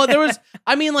 No, there was.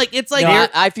 I mean, like it's like No,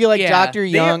 I feel like yeah. Dr. They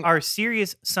Young. are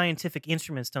serious scientific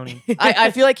instruments, Tony. I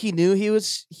feel like he knew he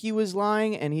was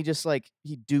lying, and he just like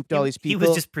he duped all these He people.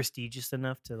 was just prestigious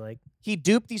enough to like. He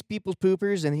duped these people's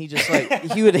poopers, and he just like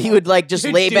he would like just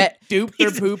lay back. dupe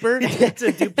their pooper.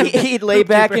 He'd lay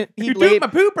back and You he'd lay dupe my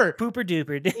pooper. Pooper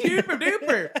duper. Duper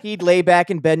duper. he'd lay back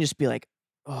in bed and just be like,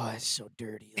 "Oh, it's so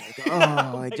dirty." Like,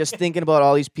 oh, like just thinking about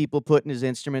all these people putting his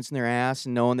instruments in their ass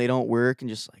and knowing they don't work, and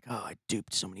just like, oh, I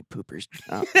duped so many poopers.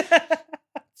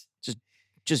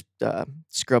 Just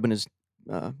scrubbing his,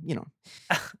 Okay.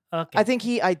 I think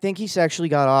he sexually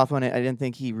got off on it. I didn't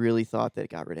think he really thought that it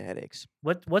got rid of headaches.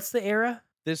 What's the era?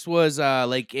 This was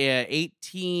like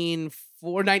 1940s.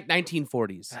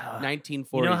 Ah, 1940s.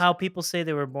 You know how people say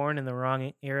they were born in the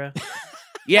wrong era?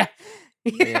 Yeah.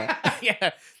 Yeah.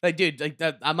 Yeah. Like, dude, like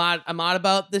that, I'm on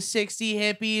about the 60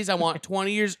 hippies. I want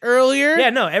 20 years earlier. Yeah,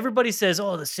 no. Everybody says,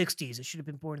 "Oh, the '60s. I should have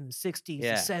been born in the '60s,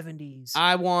 Yeah. the '70s."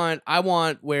 I want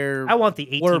where I want the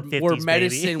 1850s, where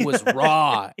medicine baby. was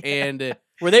raw and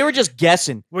Where they were just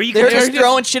guessing. Where you They were could just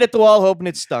throwing shit at the wall, hoping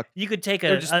it stuck. you could take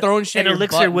they're just throwing shit an in your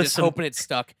butt elixir and with just some hoping it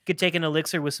stuck. You could take an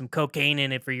elixir with some cocaine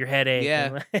in it for your headache.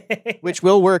 Yeah. and- Which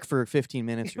will work for 15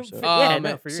 minutes or so. Yeah,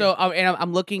 no, for So and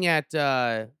I'm looking at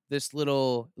this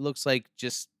little, looks like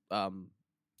just kind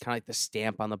of like the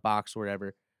stamp on the box or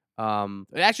whatever.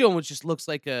 It actually almost just looks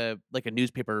like a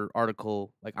newspaper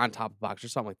article, like on top of the box or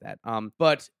something like that.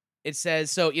 But it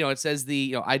says, so, it says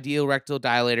the, ideal rectal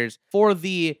dilators for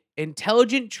the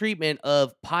intelligent treatment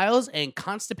of piles and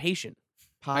constipation.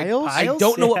 Piles? I Piles?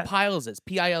 don't know Yeah. what piles is.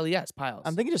 Piles, piles.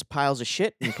 I'm thinking just piles of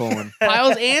shit in the colon.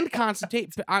 piles and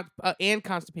constipation.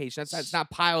 That's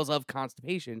not piles of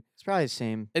constipation. It's probably the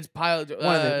same. It's piles.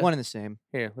 One and the same.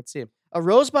 Here, let's see. A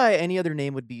rose by any other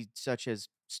name would be such as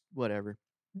whatever.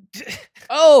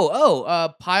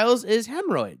 Piles is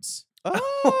hemorrhoids.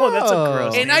 Oh, that's a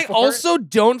gross And name I for it. also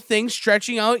don't think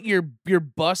stretching out your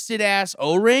busted ass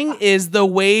O-ring is the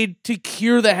way to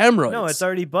cure the hemorrhoids. No, it's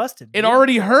already busted. It dude.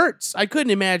 already hurts. I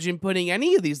couldn't imagine putting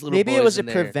any of these little Maybe boys it was a in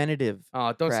there. preventative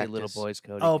Oh, don't say little practice. boys,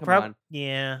 Cody. Oh, Come on.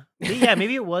 yeah. Yeah,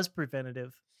 maybe it was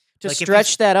preventative. to Like, if you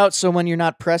stretch that out so when you're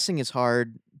not pressing as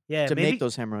hard Yeah, to maybe make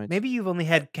those hemorrhoids. maybe you've only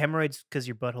had hemorrhoids because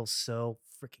your butthole's so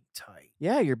freaking tight.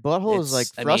 Yeah, your butthole is like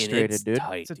frustrated, it's dude.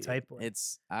 Tight, It's a dude. tight one.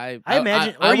 It's I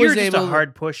imagine, I or you're was just able a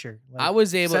hard pusher. Like, I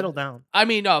was able settle down. I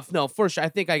mean, no, for sure. I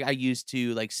think I used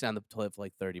to like sit on the toilet for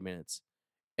like 30 minutes.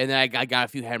 And then I got a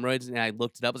few hemorrhoids and I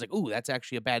looked it up. I was like, ooh, that's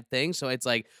actually a bad thing. So it's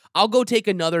like, I'll go take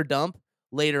another dump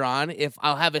later on if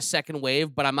I'll have a second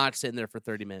wave, but I'm not sitting there for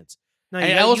 30 minutes. No, And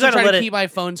you I gotta, also try let to it. keep my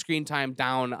phone screen time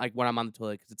down like when I'm on the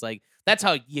toilet because it's like, that's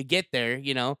how you get there,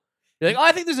 You're like, oh,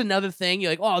 I think there's another thing. You're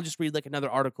like, oh, I'll just read like another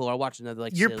article or I'll watch another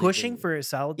like. You're silly pushing video. for a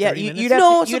solid. Yeah, 30 you- minutes. you'd have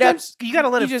No, to- you'd have- sometimes you got to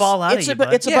let you it just- fall out It's of you.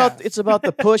 bud. it's about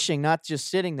the pushing, not just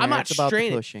sitting there. I'm not it's about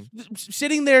straining. the pushing.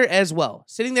 Sitting there as well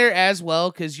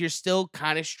because you're still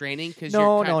kind of straining because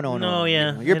No, you're No,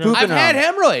 yeah, You're I know. pooping I've had around.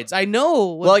 hemorrhoids. I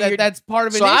know. Well, that's part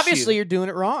of an So issue. obviously you're doing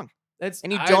it wrong.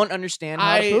 and you don't understand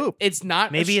how to poop. It's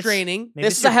not Maybe it's- straining. Maybe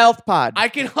This it's is a health pod. I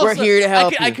can also, We're here to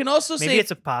help I you. can also maybe say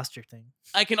it's a posture thing.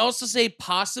 I can also say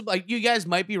possibly. Like, you guys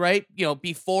might be right. You know,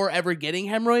 before ever getting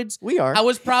hemorrhoids, We are. I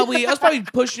was probably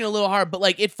pushing a little hard, but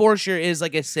like it for sure is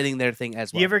like a sitting there thing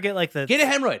as well. You ever get like get a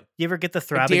hemorrhoid? You ever get the dare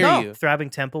throbbing you. throbbing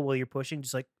temple while you're pushing,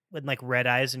 just like with like red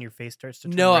eyes and your face starts to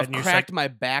turn No, red I've and you're just cracked like, my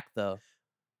back though.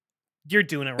 you're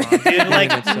doing it wrong, dude.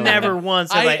 Like It's so never bad.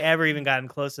 once have I I- ever even gotten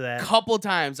close to that. Couple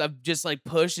times I've just like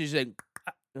pushed and just like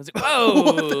I was like,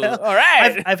 What the whoa, hell? all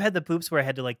right. I've had the poops where I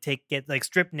had to like get like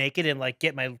strip naked and like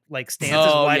get my like stance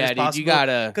as Oh wide yeah, as dude, possible. you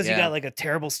gotta because yeah. you got like a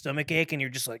terrible stomach ache and you're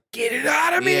just like, get it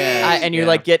out of me. Yeah. And you're Yeah.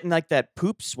 like getting like that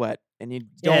poop sweat, and you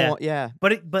don't Yeah. want. Yeah.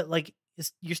 But like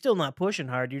you're still not pushing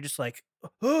hard. You're just like,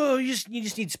 oh, you just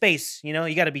need space. You know,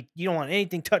 you got to be. You don't want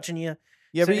anything touching you.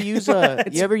 You ever So- use a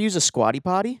You ever use a squatty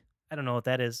potty? I don't know what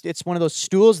that is. It's one of those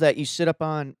stools that you sit up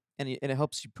on, and it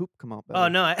helps your poop come out better. Oh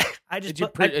no, I just Did you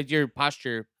put, put your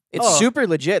posture? It's Oh. super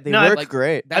legit. They No, I work like-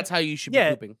 great. That's how you should be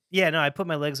yeah. pooping yeah, no, I put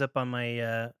my legs up on my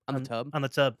on the tub. on the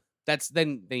tub. That's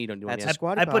then you don't do That's anything. a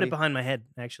squatty I put potty. it behind my head.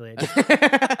 Actually,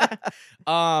 I just,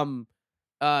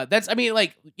 That's I mean,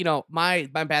 like, you know, my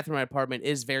bathroom in my apartment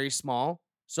is very small.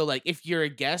 So like if you're a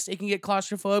guest, it can get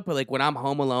claustrophobic, but like when I'm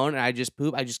home alone and I just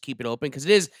poop, I just keep it open because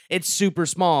it's super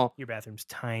small. your bathroom's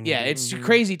tiny. Yeah, dude. it's Mhm.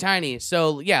 crazy tiny.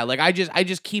 So yeah, like I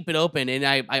just keep it open, and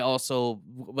I also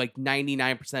like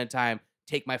 99% of the time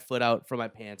take my foot out from my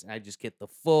pants and I just get the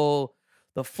full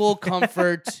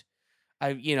comfort.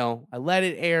 I let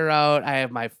it air out. I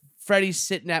have my Freddy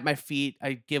sitting at my feet.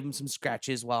 I give him some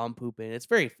scratches while I'm pooping. It's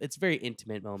very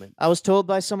intimate moment. I was told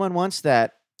by someone once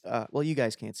that, well, you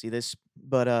guys can't see this,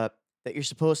 but that you're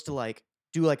supposed to like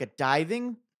do like a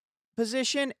diving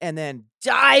position and then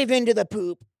dive into the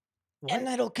poop, and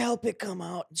that'll help it come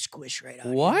out and squish right out.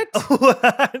 of you. What?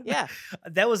 Yeah,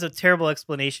 that was a terrible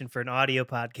explanation for an audio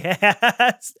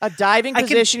podcast. a diving I can-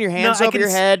 position, your no, hands I over can your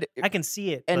s- head, I can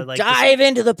see it, and but like dive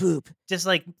into the poop. just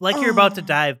like you're about to Oh,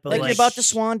 dive, but like, like, you're about to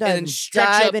swan dive then and stretch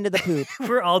dive up- into the poop.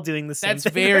 we're all doing the same. That's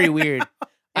thing very right weird.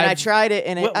 And I I've- tried it,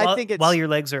 and now. I think it's while your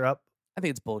legs are up. I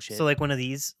think it's bullshit. So like one of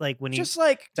these, like when you just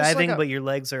like diving, a, but your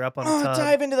legs are up on the tub.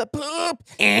 dive into the poop.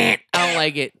 I don't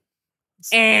like it.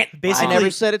 Basically, I never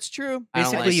said it's true. I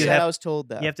don't basically like you it. I have was told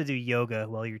that. you have to do yoga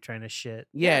while you're trying to shit.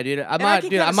 Yeah, dude. I'm And I not, can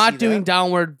dude. kinda I'm not see doing that.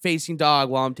 downward facing dog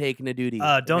while I'm taking a duty.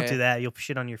 Don't okay? do that. You'll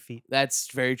shit on your feet.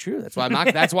 That's very true. That's why I'm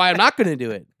not. That's why I'm not going to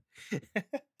do it.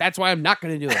 That's why I'm not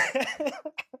going to do it.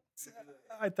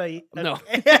 I thought you. No.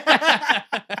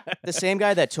 The same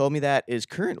guy that told me that is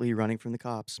currently running from the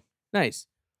cops. Nice.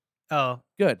 Oh,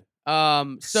 Good.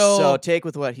 So So take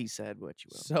with what he said, what you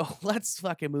will. so let's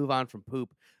fucking move on from poop.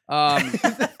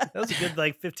 that was a good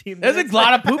like 15 There's minutes. a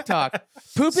lot of poop talk.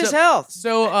 Poop is So- health.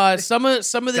 So some of Gut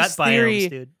this biomes, theory,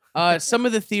 dude. some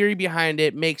of the theory behind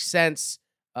it makes sense.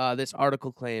 This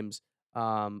article claims,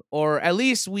 or at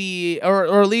least it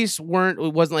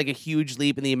wasn't like a huge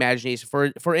leap in the imagination.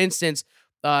 For instance,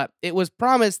 it was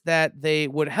promised that they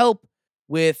would help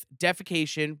with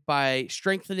defecation by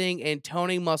strengthening and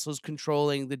toning muscles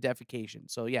controlling the defecation.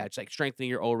 So yeah, it's like strengthening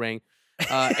your O-ring.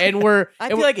 And we're I and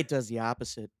feel we're- like it does the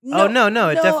opposite. Oh no, it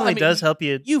no, definitely I mean, does help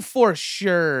you. You for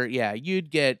sure, yeah, you'd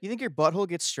get. You think your butthole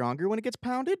gets stronger when it gets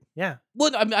pounded? Yeah,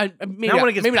 Well, maybe Not when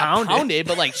it gets maybe pounded. not pounded,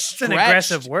 but like It's an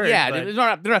aggressive stretched. word, Yeah,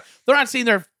 but- they're not sitting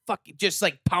there fucking just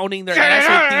like pounding their ass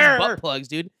with these butt plugs,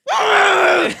 dude.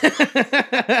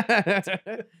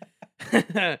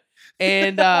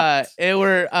 And they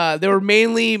were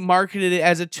mainly marketed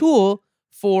as a tool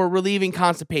for relieving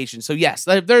constipation. So yes,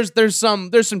 there's some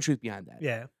truth behind that.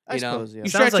 yeah. I You know, suppose, yeah. you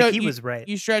Sounds stretch like out- he you- was right.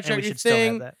 You stretch and out we your should still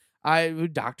have thing.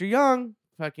 that. Dr. Young,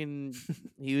 fucking,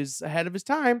 he was ahead of his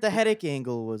time. The headache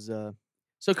angle was So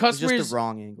just customers, the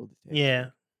wrong angle to take.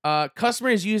 Yeah.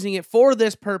 Customers using it for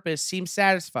this purpose seem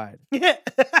satisfied.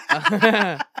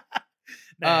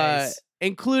 Nice.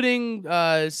 Including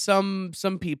some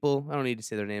people, I don't need to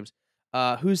say their names,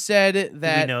 who said Do we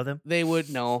that know them? they would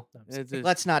know. No, I'm just kidding.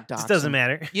 Let's not dox This doesn't him.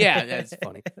 matter. Yeah, that's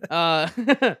funny.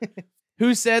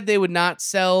 Who said they would not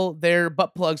sell their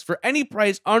butt plugs for any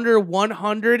price under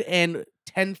 $100 and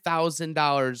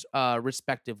 $10,000,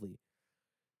 respectively.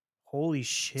 Holy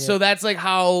shit. So that's like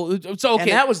how. So okay,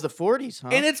 And that was the 40s, huh?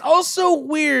 and it's also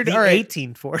weird. the All right.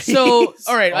 1840s. So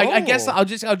all right, I guess Oh. I'll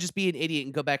just be an idiot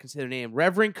and go back and say their name.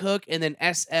 Reverend Cook and then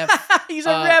SF. He's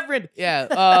a uh, reverend. Yeah.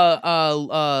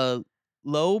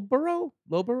 Lowborough?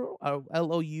 Loughbo.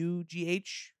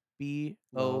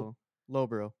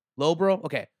 Lowbro. Lowborough?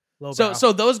 Okay. Lowbrow.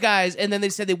 So those guys, and then they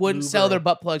said they wouldn't sell their Lubro.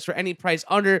 butt plugs for any price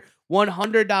under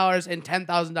 $100 and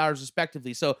 $10,000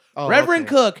 respectively. So Oh, Reverend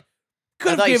okay. Cook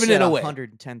could have given it away.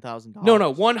 $110,000.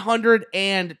 No, $100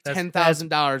 and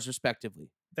 $10,000 respectively.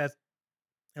 That's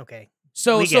okay.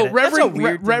 So We get it. Reverend That's a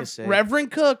weird thing to say.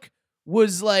 Reverend Cook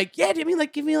was like, yeah, give me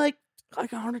like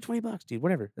 $120, dude.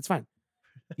 Whatever, that's fine.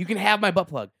 You can have my butt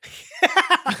plug.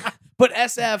 But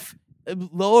SF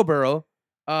Lowborough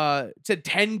said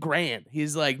 10 grand.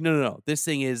 He's like, no. This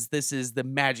is the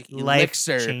magic Life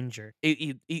elixir. changer.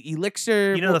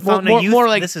 Elixir. You know the fountain of youth. More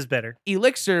like this is better.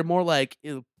 elixir. More like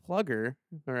plugger.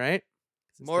 All right.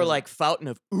 More like fountain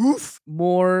of oof.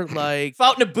 More like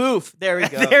Fountain of boof. There we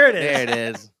go. There it is. there it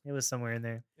is. It was somewhere in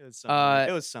there.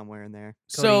 It was somewhere in there.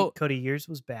 So Cody, yours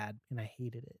was bad, and I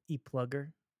hated it. E-plugger.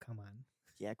 Come on.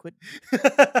 Yeah, quit.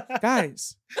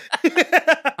 guys,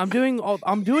 I'm doing all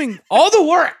the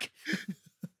work.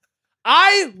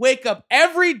 I wake up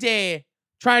every day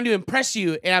trying to impress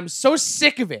you, and I'm so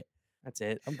sick of it. That's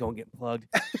it. I'm going to get plugged.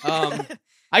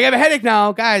 I have a headache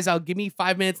now, guys. I'll give me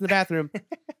 5 minutes in the bathroom.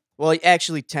 Well,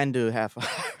 actually 10 to a half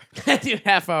hour.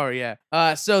 Half hour, yeah.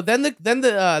 So then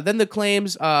the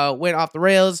claims went off the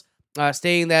rails,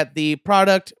 stating that the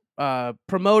product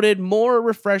promoted more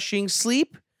refreshing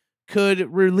sleep,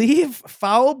 could relieve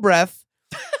foul breath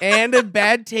and a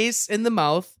bad taste in the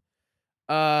mouth.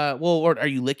 Or are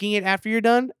you licking it after you're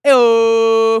done?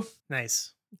 Oh,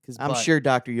 Nice. I'm sure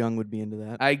Dr. Young would be into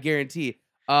that. I guarantee.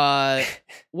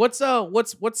 What's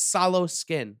Salo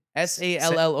Skin?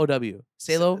 SALLOW.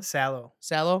 Salo?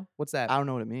 Sallow. What's that? I don't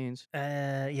know what it means.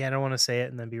 Yeah, I don't want to say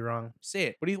it and then be wrong. Say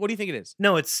it. What do you think it is?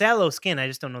 No, it's sallow skin. I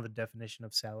just don't know the definition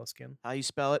of sallow skin. How you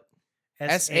spell it?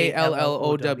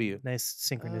 SALLOW. Nice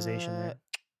synchronization there.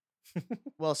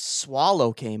 Well,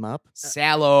 swallow came up.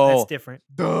 Sallow. That's different.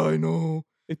 I know.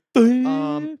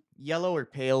 Yellow or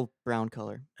pale brown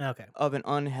color Okay. of an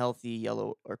unhealthy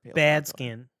yellow or pale. brown Bad color.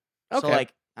 skin. So Okay.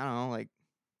 like I don't know, like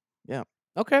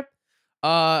Okay.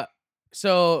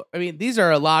 So I mean, these are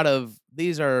a lot of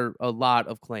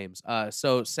claims.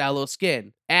 So sallow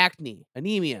skin, acne,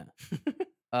 anemia,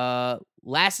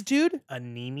 lassitude,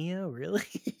 Anemia, really?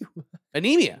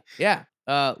 anemia. Yeah.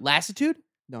 Lassitude,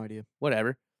 no idea.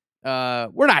 whatever.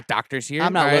 We're not doctors here.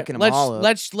 I'm not all right? looking 'em all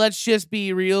up. Let's just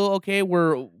be real, okay?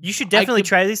 You should definitely could-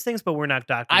 try these things, but we're not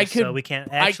doctors, so could- we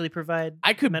can't actually provide.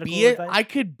 I could medical be advice? I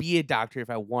could be a doctor if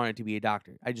I wanted to be a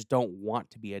doctor. I just don't want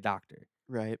to be a doctor.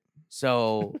 Right.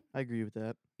 So I agree with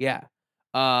that. yeah.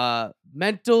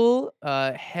 Mental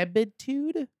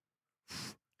habitude,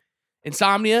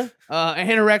 insomnia,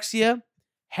 anorexia,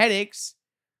 headaches,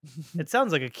 It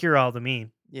sounds like a cure-all to me.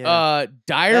 Yeah.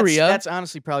 diarrhea. That's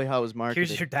honestly probably how it was marketed.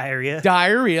 Here's your diarrhea.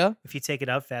 Diarrhea. If you take it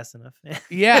out fast enough.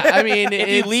 Yeah, I mean, if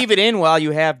you leave it in while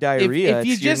you have diarrhea, if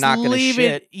you you're just not gonna leave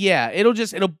shit. it, yeah,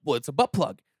 it's a butt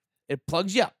plug. It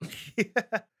plugs you up.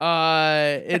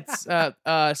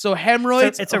 So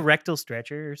hemorrhoids. it's a rectal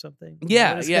stretcher or something.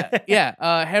 yeah, What is yeah, it?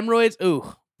 yeah. Hemorrhoids. Ooh,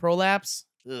 prolapse.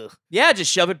 Ugh. Yeah,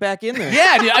 just shove it back in there.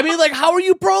 Yeah, dude, I mean, like, how are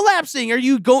you prolapsing?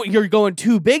 You're going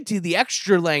too big to the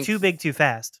extra length. Too big, too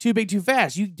fast. Too big, too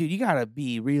fast. You gotta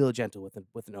be real gentle with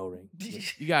an O-ring.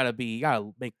 You gotta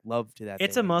make love to that.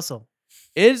 It's thing. a muscle.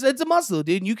 It's a muscle,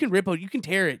 dude. You can you can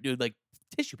tear it, dude, like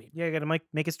tissue paper. Yeah, you gotta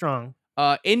make it strong.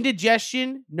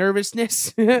 Indigestion,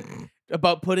 nervousness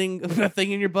about putting a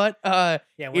thing in your butt. Yeah,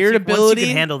 once Irritability. you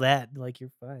can handle that, like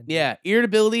you're fine. Yeah,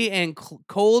 irritability and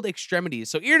cold extremities.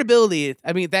 So irritability,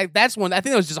 I mean, that's one. I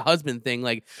think that was just a husband thing.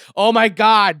 Like, oh my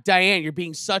God, Diane, you're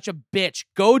being such a bitch.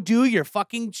 Go do your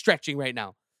fucking stretching right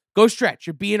now. Go stretch.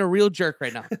 You're being a real jerk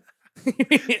right now.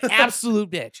 Absolute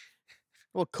bitch.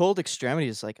 Well, cold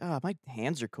extremities is like, my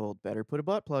hands are cold. Better put a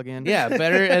butt plug in. Yeah,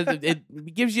 better.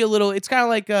 It gives you a little. It's kind of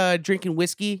like drinking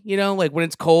whiskey. You know, like when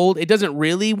it's cold, it doesn't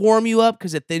really warm you up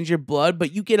because it thins your blood,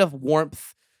 but you get a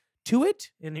warmth to it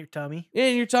In your tummy.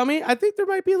 in your tummy. I think there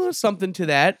might be a little something to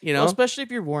that. You know, Well, especially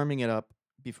if you're warming it up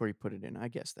before you put it in. I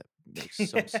guess that makes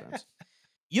some sense.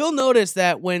 you'll notice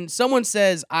that when someone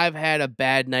says, "I've had a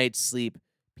bad night's sleep,"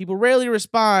 people rarely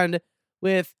respond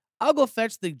with, "I'll go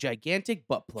fetch the gigantic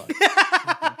butt plug."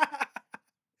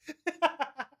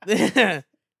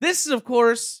 This is, of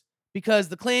course, because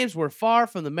the claims were far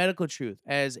from the medical truth,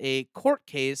 as a court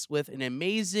case with an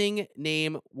amazing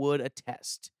name would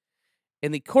attest.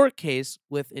 In the court case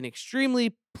with an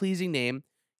extremely pleasing name,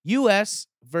 U.S.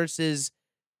 versus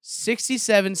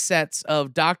 67 sets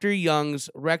of Dr. Young's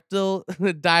rectal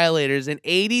dilators and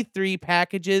 83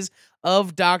 packages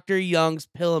of Dr. Young's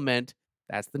Pilament.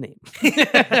 That's the name.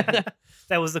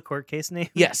 That was the court case name.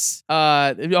 Yes.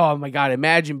 Oh my God.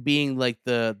 Imagine being like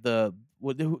who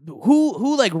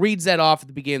like reads that off at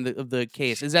the beginning of the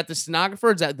case. Is that the stenographer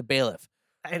or is that the bailiff?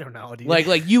 I don't know, dude.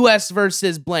 Like U.S.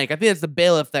 versus blank. I think it's the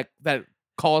bailiff that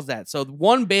calls that. So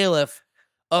one bailiff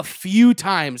a few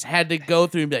times had to go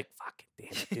through and be like, fucking damn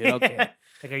it, dude. Okay.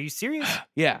 Like, are you serious?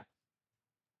 Yeah.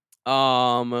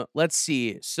 Let's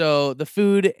see. So the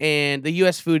Food and the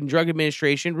U.S. Food and Drug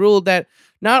Administration ruled that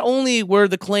not only were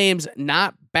the claims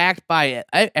not backed by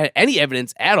any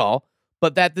evidence at all,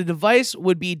 but that the device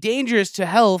would be dangerous to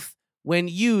health when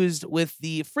used with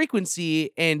the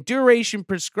frequency and duration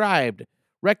prescribed,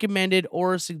 recommended,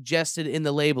 or suggested in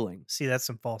the labeling. See, that's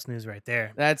some false news right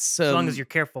there. That's As long as you're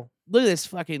careful. look at this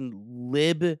fucking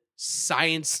lib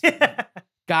science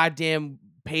goddamn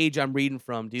page I'm reading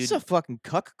from, dude. It's a fucking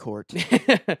cuck court.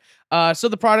 So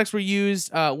the products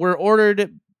were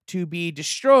ordered to be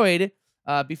destroyed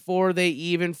before they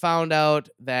even found out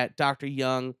that Dr.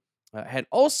 Young had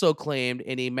also claimed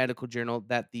in a medical journal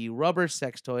that the rubber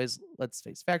sex toys, let's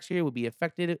face facts here, would be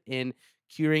effective in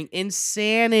curing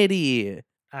insanity.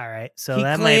 All right. So He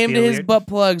that claimed might be his weird. butt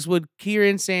plugs would cure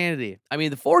insanity. I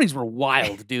mean, the 40s were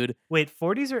wild, dude. Wait,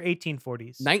 40s or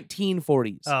 1840s?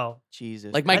 1940s. Oh,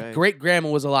 Jesus. Like my Christ. great grandma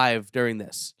was alive during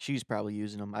this. She's probably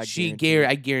using them. I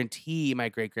I guarantee my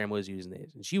great grandma was using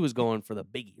these, and she was going for the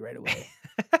biggie right away.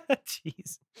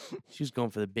 jeez. She was going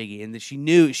for the biggie, and she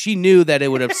knew that it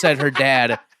would upset her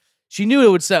dad. She knew it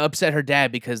would upset her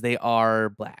dad because they are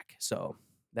black. So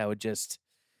that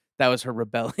was her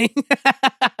rebelling.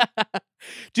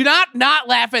 Do not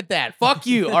laugh at that. Fuck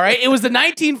you. All right. It was the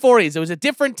 1940s. It was a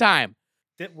different time.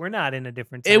 We're not in a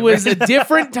different time. It was right a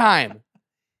different time.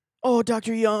 Oh,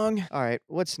 Dr. Young. All right,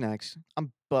 what's next?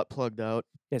 I'm butt plugged out.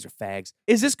 You guys are fags.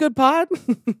 Is this good pod?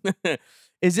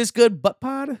 Is this good butt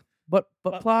pod? Butt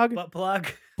plug? Butt plug.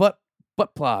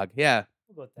 Butt plug. Yeah.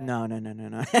 We'll go with that.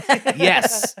 No.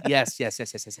 Yes. Yes.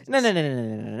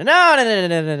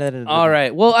 No. All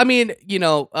right. Well, I mean,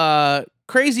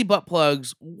 crazy butt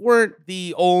plugs weren't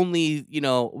the only,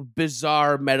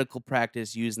 bizarre medical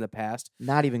practice used in the past.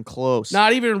 Not even close.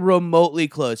 Not even remotely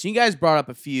close. You guys brought up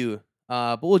a few,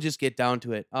 but we'll just get down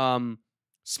to it.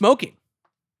 Smoking.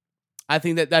 I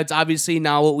think that's obviously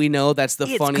not what we know. That's the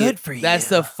It's funniest. good for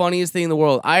That's you. the funniest thing in the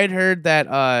world. I had heard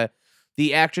that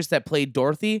the actress that played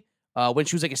Dorothy, when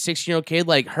she was like a 16-year-old kid,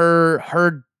 like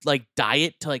her like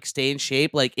diet to like stay in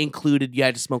shape, like included you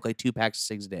had to smoke like 2 packs of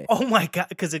cigs a day. Oh my god!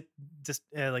 Because it just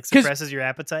like suppresses your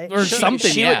appetite Or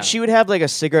something. She Yeah. would have like a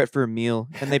cigarette for a meal,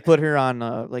 and they put her on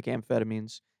like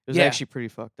amphetamines. It was Yeah. actually pretty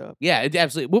fucked up. Yeah, it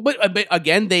absolutely. But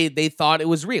again, they thought it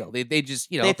was real. They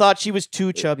just They thought she was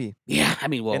too chubby. yeah. I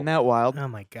mean, well, Isn't that wild? Oh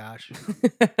my gosh!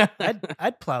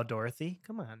 I'd plow Dorothy.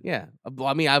 Come on. yeah. Well,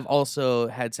 I mean, I've also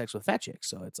had sex with fat chicks,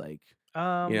 so it's like,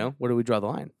 where do we draw the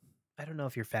line? I don't know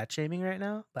if you're fat shaming right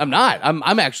now. but- I'm not.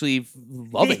 I'm actually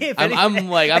loving. If I'm anything-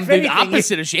 like I'm if the anything,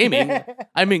 opposite of shaming.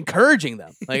 I'm encouraging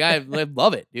them. Like I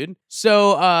love it, dude.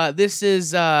 So this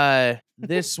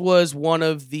was one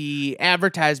of the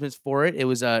advertisements for it. It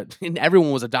was and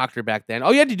everyone was a doctor back then.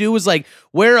 All you had to do was like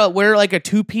wear like a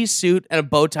 2-piece suit and a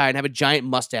bow tie and have a giant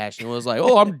mustache, and it was like,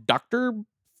 oh, I'm Doctor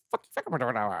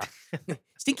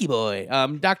Stinky Boy.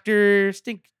 Doctor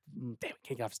Stink. Damn it,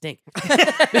 can't get off Stink.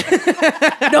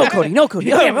 No, Cody.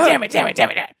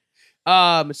 Damn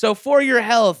it. So for your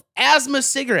health, asthma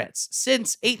cigarettes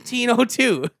since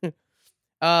 1802.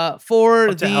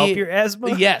 For to help your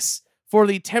asthma. yes, for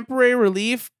the temporary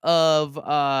relief of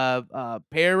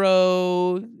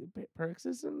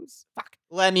paroxysms. Fuck.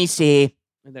 Let me see.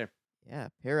 Right there. Yeah,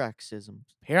 paroxysms.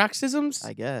 Paroxysms.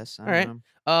 I guess. I All don't right. know.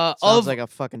 Sounds Of like a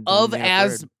fucking of dumb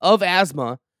word.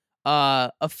 asthma,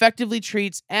 effectively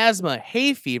treats asthma,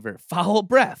 hay fever, foul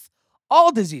breath,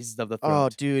 all diseases of the throat. Oh,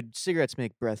 dude, cigarettes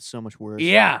make breath so much worse.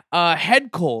 Yeah,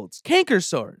 head colds, canker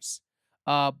sores,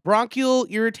 bronchial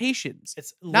irritations.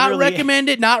 It's Not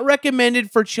literally- Not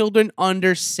recommended for children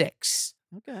under 6.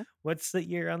 Okay. What's the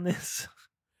year on this?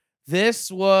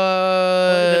 This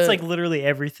was That's like literally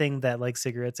everything that like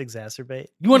cigarettes exacerbate.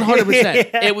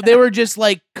 100%. Yeah. They were just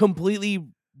like completely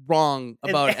wrong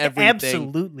about everything.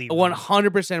 Absolutely. wrong.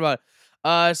 100% about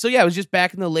it. So yeah, it was just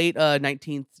back in the late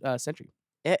 19th century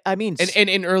I mean, and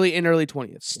in early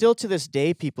 20th. still to this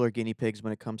day, people are guinea pigs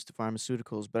when it comes to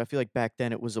pharmaceuticals. But I feel like back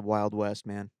then it was a wild west,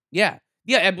 man. Yeah.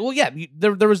 Yeah, well, yeah.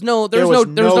 There was no There was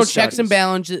no checks and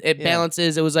studies.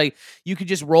 balances. It was like you could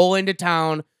just roll into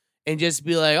town and just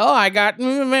be like, "Oh, I got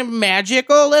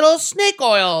magical little snake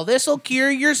oil. This will cure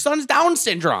your son's Down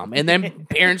syndrome." And then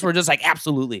parents were just like,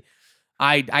 "Absolutely,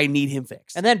 I need him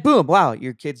fixed." And then boom, wow,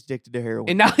 your kid's addicted to heroin.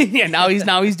 And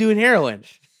now he's doing heroin.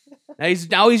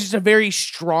 Now he's just a very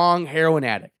strong heroin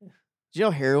addict. Did you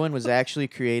know heroin was actually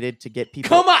created to get people?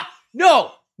 Come on,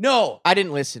 no. I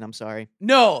didn't listen. I'm sorry.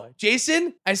 No,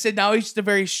 Jason, I said now he's just a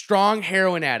very strong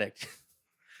heroin addict.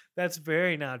 That's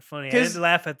very not funny. I 'Cause- didn't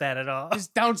laugh at that at all. It's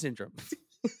Down syndrome.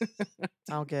 I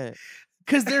don't get it.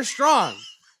 Because they're strong.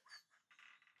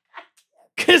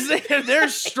 Because they're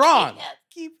strong.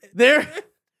 They're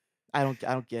I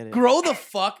don't get it. grow the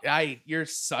fuck. You're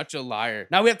such a liar.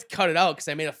 Now we have to cut it out because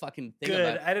I made a fucking thing Good.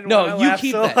 about it. I didn't No, want to you laugh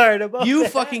keep so that. hard about You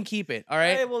that. fucking keep it. All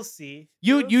right. I will see.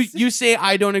 You We'll see. say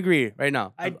I don't agree right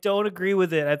now. I don't agree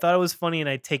with it. I thought it was funny, and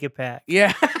I take it back.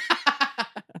 Yeah.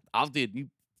 I'll do it. You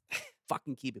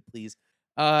fucking keep it, please.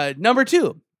 Number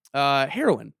 2,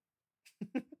 heroin.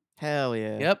 Hell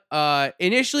yeah. Yep.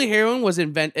 Initially, heroin was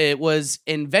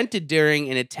invented during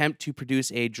an attempt to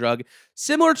produce a drug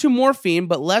similar to morphine,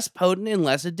 but less potent and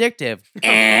less addictive.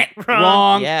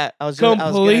 Wrong. Yeah, I was gonna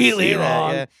Completely say that,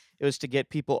 wrong. yeah. It was to get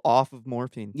people off of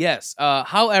morphine. Yes.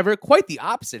 However, quite the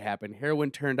opposite happened.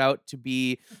 Heroin turned out to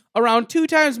be around 2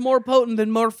 times more potent than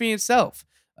morphine itself.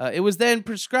 It was then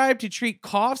prescribed to treat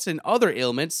coughs and other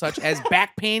ailments such as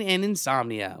back pain and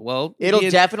insomnia. Well, It'll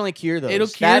definitely cure those. it'll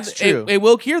cure. That's true. It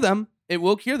will cure them. It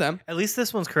will cure them. At least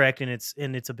this one's correct in its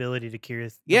ability to cure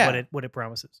Yeah. what it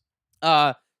promises.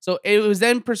 So it was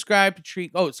then prescribed to treat.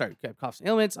 Oh, sorry, coughs and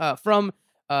ailments. From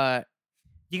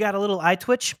You got a little eye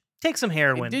twitch? Take some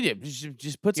heroin. did you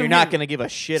just put some? You're not heroin- gonna give a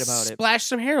shit about it. Splash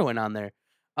some heroin on there.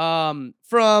 From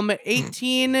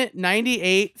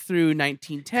 1898 through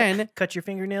 1910, Cut your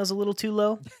fingernails a little too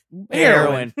low.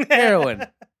 heroin. Heroin.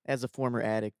 As a former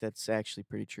addict, that's actually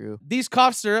pretty true. These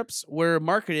cough syrups were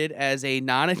marketed as a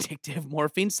non-addictive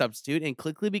morphine substitute and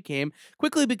quickly became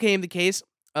the case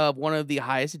of one of the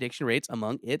highest addiction rates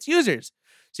among its users.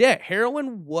 So yeah,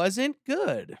 heroin wasn't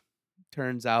good.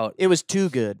 Turns out It was too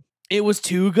good. it was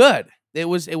too good. It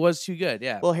was too good.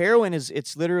 Yeah. Well, heroin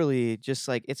it's literally just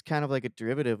like it's kind of like a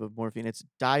derivative of morphine. It's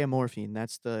diamorphine.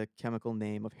 That's the chemical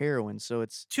name of heroin. So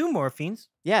it's 2 morphines.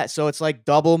 yeah, so it's like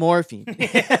double morphine.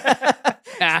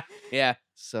 Yeah.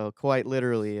 So quite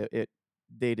literally,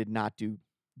 they did not do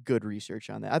good research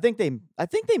on that. I think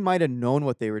they might have known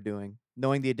what they were doing,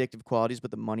 knowing the addictive qualities,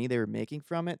 but the money they were making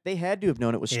from it, they had to have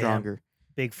known it was Yeah. stronger.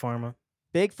 Big pharma.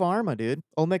 Big pharma, dude.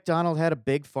 Old McDonald had a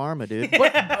big pharma, dude.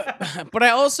 But I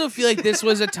also feel like this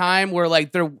was a time where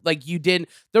there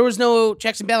was no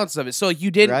checks and balances of it. So you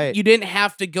Right. didn't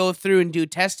have to go through and do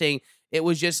testing. It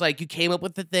was just like you came up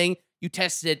with the thing, you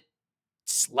tested it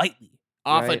slightly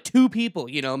off of Right. 2 people,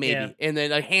 maybe, Yeah. and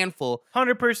then a handful.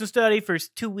 100-person study for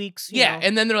 2 weeks. you Yeah, know.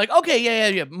 and then they're like, okay,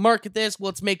 yeah, market this.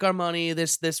 Let's make our money.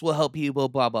 This will help people.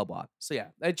 Blah blah blah. So yeah,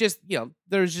 it just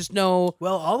there's just no.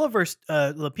 Well, all of our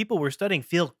the people we're studying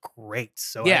feel great.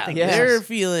 So I Yeah, think Yes. they're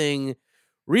feeling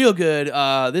real good.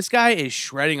 This guy is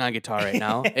shredding on guitar right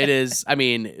now. It is. I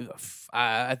mean,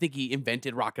 I think he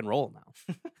invented rock and roll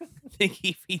now. I think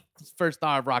he first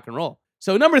thought of rock and roll.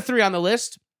 So number 3 on the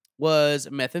list was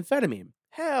methamphetamine.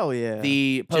 Hell yeah.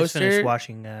 The just finished poster.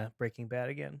 watching Breaking Bad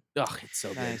again. Oh, it's so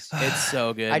good. Nice. It's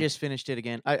so good. I just finished it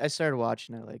again. I started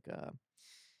watching it like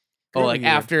oh, like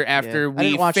after I we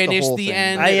didn't watch the finished whole the thing.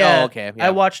 end. I Oh, okay. Yeah.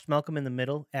 I watched Malcolm in the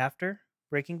Middle after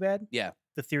Breaking Bad. Yeah.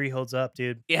 The theory holds up,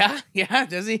 dude. Yeah,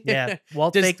 does he? Yeah,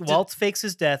 Walt Does- Walt fakes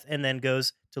his death and then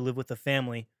goes to live with the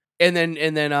family. and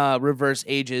then reverse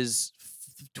ages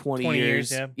 20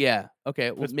 years, years. yeah.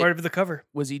 Okay. Well, It's part of the cover.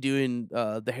 was he doing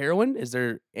the heroin? Is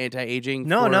there anti-aging?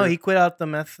 No, for- he quit out the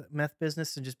meth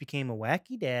business and just became a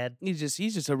wacky dad. he's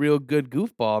just a real good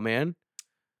goofball, man.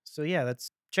 So yeah,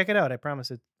 check it out. I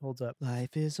promise it holds up.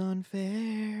 Life is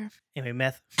unfair. Anyway,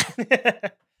 meth.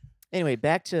 Anyway,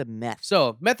 back to meth.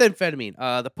 So methamphetamine.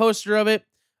 The poster of it.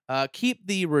 Keep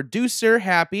the reducer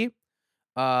happy.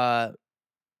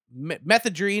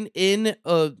 Methadone in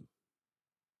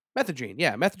methadone.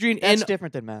 Yeah, methadone That's in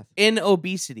different than meth. in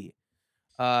obesity.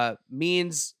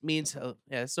 Means yeah,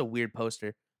 it's a weird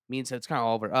poster. Means it's kind of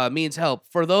all over. Means help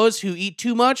for those who eat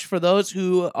too much, for those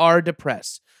who are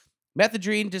depressed.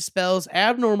 Methadone dispels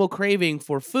abnormal craving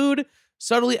for food,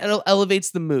 subtly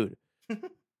elevates the mood.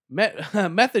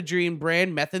 Methadone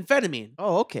brand methamphetamine.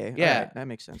 Oh, okay. Yeah. Alright, that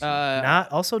makes sense.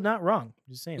 not wrong.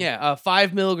 Just saying. Yeah,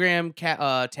 5 milligram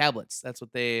tablets. That's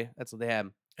what they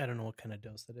have. I don't know what kind of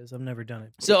dose that is. I've never done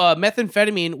it. So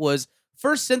methamphetamine was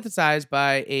first synthesized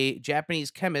by a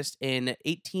Japanese chemist in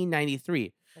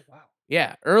 1893. Oh, wow.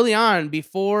 Yeah, early on,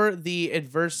 before the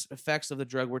adverse effects of the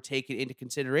drug were taken into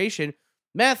consideration,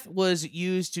 meth was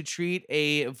used to treat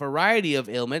a variety of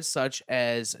ailments such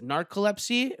as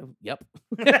narcolepsy. Yep.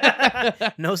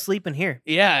 No sleeping here.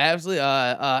 Yeah, absolutely.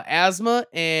 Asthma,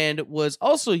 and was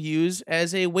also used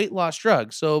as a weight loss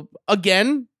drug. So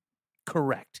again,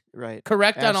 correct. right.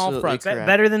 Correct on all Absolutely fronts. correct.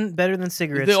 Better than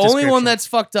cigarettes. The only one description. that's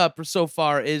fucked up so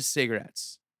far is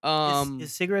cigarettes.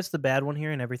 Is cigarettes the bad one here,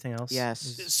 and everything else? Yes.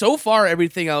 is- So far,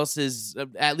 everything else is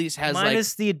at least has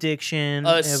minus the addiction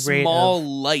like a rate small of-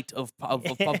 light of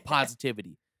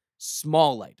positivity.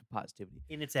 small light to positivity.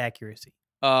 In its accuracy.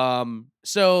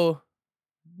 So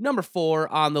number 4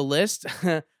 on the list,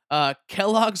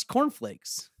 Kellogg's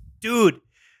cornflakes. Dude,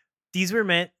 these were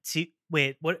meant to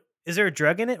wait, what is there a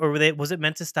drug in it, or was it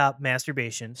meant to stop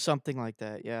masturbation? Something like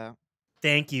that. Yeah.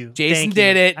 Thank you. Jason Thank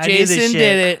did you. it. I knew this Jason shit.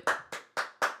 did it.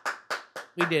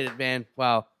 We did it, man.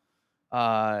 Wow.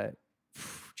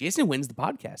 Jason wins the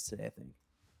podcast today, I think.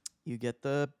 You get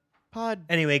the pod.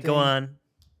 Anyway, go thing. on.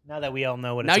 Now that we all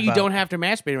know what Now it's you about. don't have to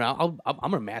masturbate around. I'm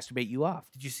gonna masturbate you off.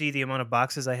 Did you see the amount of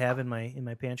boxes I have in my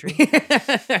pantry?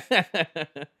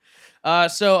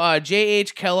 So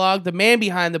J.H. Kellogg, the man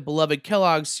behind the beloved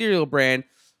Kellogg's cereal brand,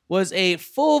 was a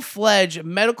full-fledged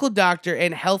medical doctor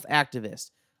and health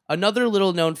activist. Another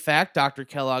little-known fact, Dr.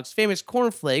 Kellogg's famous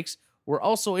cornflakes were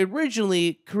also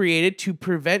originally created to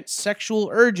prevent sexual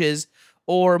urges,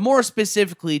 or more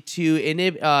specifically, to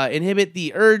inhibit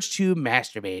the urge to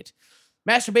masturbate.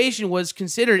 Masturbation was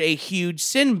considered a huge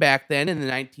sin back then in the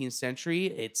 19th century.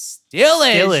 It still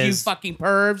is, you fucking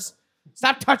pervs.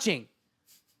 Stop touching.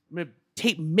 I'm gonna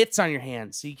tape mitts on your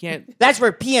hands so you can't. That's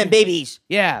for PM babies.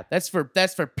 Yeah, that's for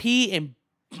pee and.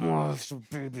 You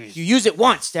use it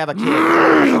once to have a kid.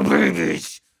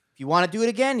 If you want to do it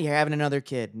again, you're having another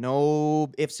kid.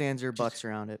 No ifs, ands, or buts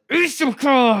around it. Eat some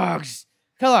Kellogg's.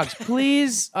 Kellogg's,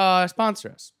 please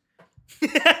sponsor us.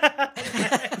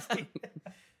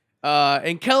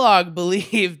 And Kellogg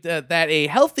believed that a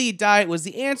healthy diet was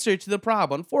the answer to the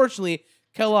problem. Unfortunately,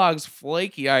 Kellogg's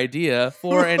flaky idea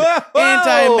for an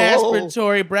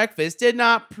anti-masturbatory breakfast did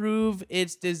not provide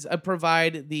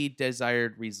the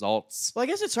desired results. Well, I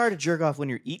guess it's hard to jerk off when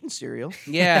you're eating cereal.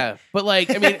 Yeah, but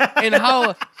like, I mean, and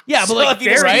how? Yeah, but So like, if you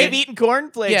just right? keep eating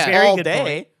cornflakes Yeah. Very all good day.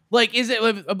 point. Like, is it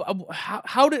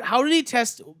how did he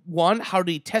test? One, how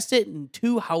did he test it? And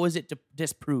two, how was it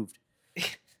disproved?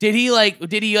 Did he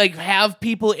have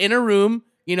people in a room,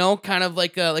 you know, kind of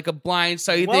like a blind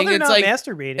study Well, thing? they're It's not like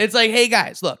masturbating. it's like, hey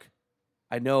guys, look,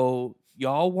 I know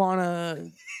y'all wanna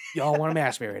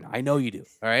masturbate right now. I know you do.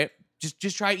 All right, just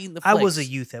try eating the I flakes. was a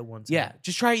youth at one time. Yeah,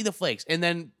 just try eating the flakes. And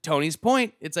then Tony's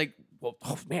point, it's like, well,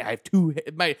 oh man, I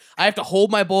have to hold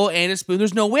my bowl and a spoon.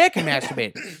 There's no way I can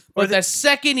masturbate. But the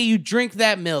second you drink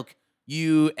that milk,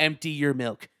 you empty your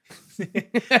milk.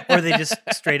 Or they just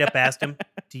straight up asked him,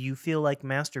 "Do you feel like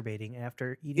masturbating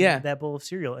after eating Yeah. that bowl of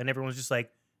cereal?" And everyone's just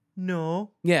like, "No."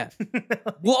 Yeah.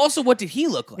 Well, also, what did he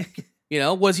look like? You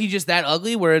know, was he just that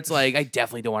ugly where it's like, I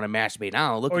definitely don't want to masturbate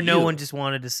now. Look Or at no you. one just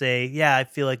wanted to say, "Yeah, I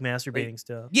feel like masturbating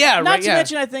still." Yeah, Not right. to Yeah.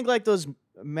 mention, I think like those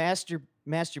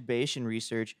masturbation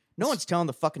research, no one's telling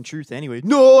the fucking truth anyway.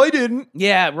 No, I didn't.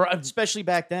 Yeah, right. Especially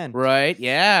back then. Right.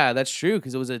 Yeah, that's true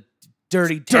because it was a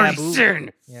dirty Taboo.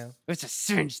 sin. Yeah. It's a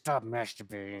sin. Stop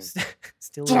masturbating.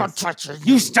 Still Don't is. touch it.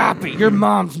 You stop it. Your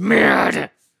mom's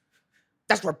mad.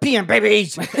 That's for PM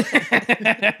babies. So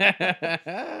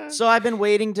I've been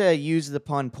waiting to use the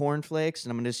pun porn flakes,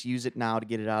 and I'm going to just use it now to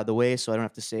get it out of the way so I don't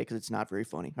have to say it because it's not very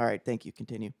funny. All right, thank you.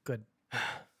 Continue. Good.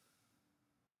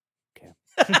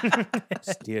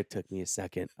 It took me a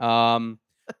second. All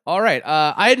right.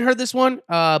 I hadn't heard this one.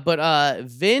 But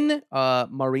Vin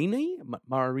Mariani.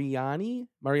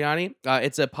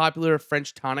 It's a popular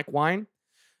French tonic wine.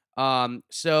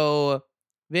 So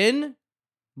Vin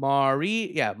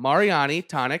Mariani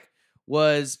tonic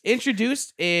was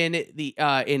introduced in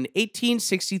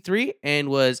 1863 and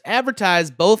was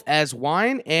advertised both as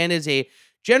wine and as a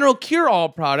general cure-all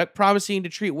product, promising to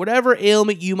treat whatever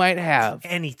ailment you might have.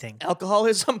 Anything.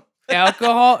 Alcoholism.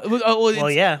 Alcohol. Well,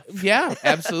 yeah. Yeah,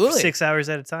 absolutely. 6 hours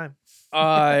at a time.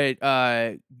 You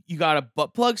got a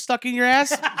butt plug stuck in your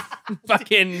ass?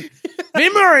 Fucking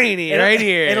Vin Marini right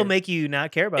here. It'll make you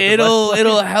not care about the butt.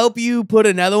 It'll help you put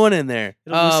another one in there.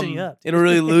 It'll loosen you up. It'll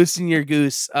really loosen your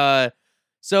goose.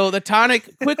 So the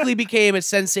tonic quickly became a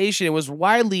sensation and was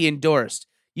widely endorsed,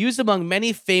 used among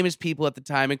many famous people at the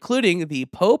time, including the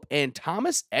Pope and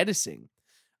Thomas Edison.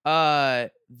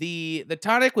 The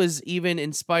tonic was even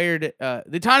inspired.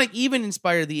 The tonic even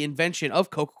inspired the invention of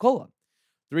Coca-Cola.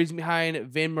 The reason behind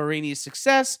Vin Marini's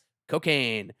success: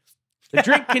 cocaine. The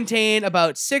drink contained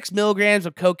about 6 milligrams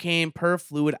of cocaine per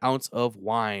fluid ounce of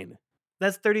wine.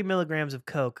 That's 30 milligrams of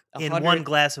Coke in 100 one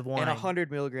glass of wine. And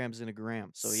 100 milligrams in a gram.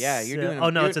 So yeah, you're So- doing.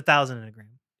 Oh no, it's 1,000 in a gram.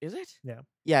 Is it? Yeah.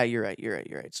 Yeah, you're right. You're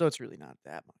right. So it's really not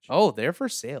that much. Oh, they're for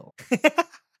sale.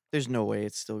 There's no way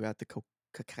it's still got the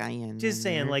cocaine. Just in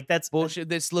saying, there. like that's Bullshit.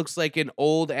 This looks like an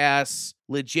old ass,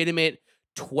 legitimate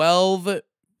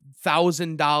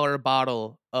 $12,000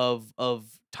 bottle of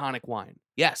tonic wine.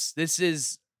 Yes, this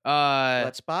is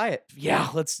Let's buy it. Yeah,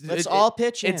 let's All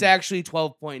pitch in. It's actually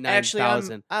 12.9 Actually,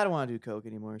 thousand. I don't want to do Coke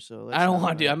anymore. So let's I don't not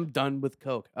want to. buy it. I'm done with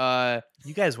Coke.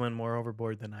 You guys went more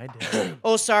overboard than I did.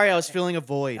 Oh, sorry, I was feeling a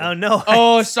void. Oh no.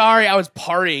 Oh, sorry. I was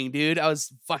partying, dude. I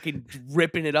was fucking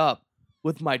ripping it up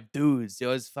with my dudes. It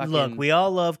was fucking. Look, we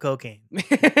all love cocaine.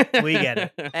 We get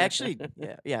it. Actually,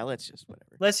 yeah. Let's just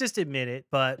whatever. Let's just admit it.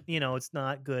 But it's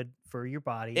not good for your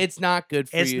body. It's not good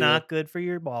for you. It's not good for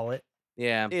your wallet.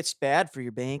 Yeah. It's bad for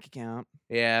your bank account.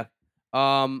 Yeah.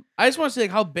 I just want to say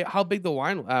like how big the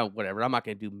wine. Whatever. I'm not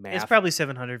gonna do math. It's probably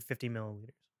 750 milliliters.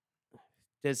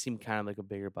 Does seem kind of like a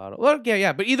bigger bottle. Well,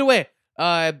 yeah. But either way,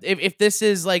 if this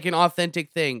is like an authentic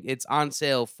thing, it's on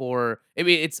sale for. I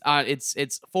mean, it's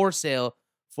for sale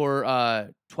for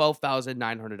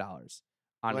 $12,900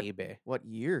 on eBay. What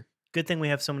year? Good thing we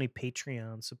have so many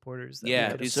Patreon supporters. That Yeah,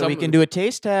 we could dude, So we can do a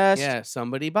taste test. Yeah,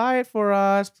 somebody buy it for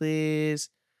us, please.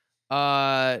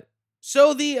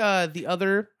 So the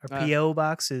other Our PO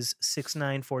box is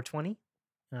 69420,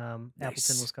 Appleton,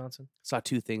 Nice. Wisconsin. saw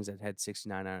two things that had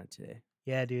 69 on it today.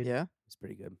 Yeah, dude. Yeah. It's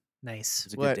pretty good. Nice.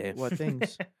 It's a good day. What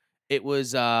things? It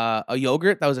was a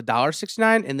yogurt that was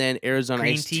 $1.69, and then Arizona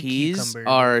Green iced tea teas cucumber,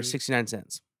 are baby. 69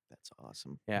 cents. That's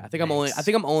awesome. Yeah, I think I'm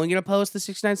only gonna post the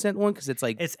 69-cent one because it's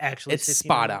like It's actually it's 69,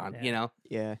 spot on, yeah. you know.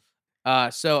 Yeah.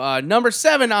 So number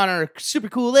 7 on our super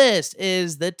cool list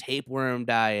is the tapeworm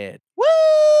diet.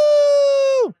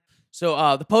 Woo!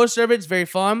 So the poster of it is very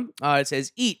fun. It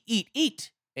says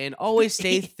eat, and always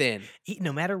stay thin. Eat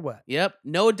no matter what. Yep.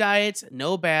 No diets,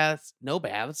 no baths,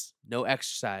 no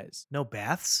exercise. No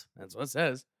baths. That's what it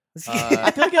says.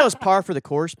 I feel like that was par for the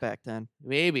course back then.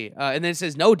 Maybe. And then it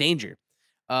says no danger.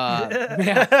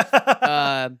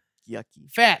 Yeah.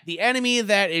 Yucky. Fat, the enemy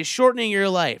that is shortening your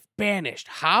life. Banished.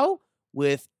 How?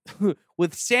 With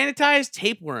sanitized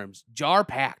tapeworms, jar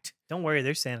packed. Don't worry,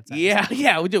 they're sanitized.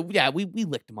 Yeah, we do. Yeah, we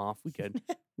licked them off. We could.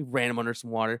 We ran them under some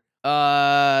water.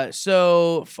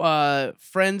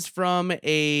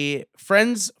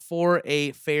 Friends for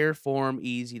a fair form,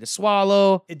 easy to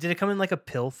swallow. Did it come in like a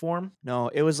pill form No,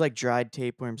 it was like dried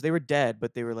tapeworms. They were dead,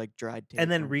 but they were like dried tapeworms.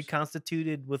 and then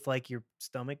reconstituted with like your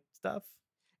stomach stuff?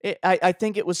 I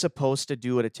think it was supposed to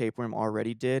do what a tapeworm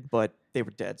already did, but they were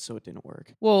dead, so it didn't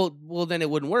work. Well, then it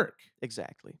wouldn't work.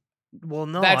 Exactly. Well,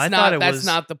 no, That's I not. thought it That's was.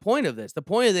 not the point of this. The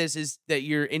point of this is that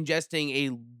you're ingesting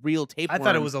a real I tapeworm.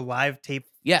 thought it was a live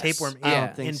Yes. tapeworm I don't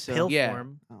in, think in so. pill Yeah.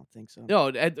 form. I don't think so.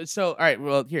 No. So all right.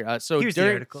 Well, here. So Here's the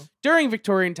article. during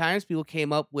Victorian times, people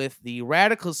came up with the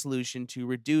radical solution to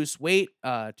reduce weight.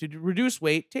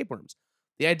 Tapeworms.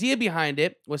 The idea behind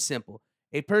it was simple.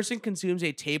 A person consumes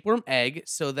a tapeworm egg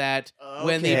so that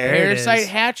when the Okay. There it parasite is.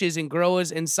 hatches and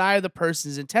grows inside the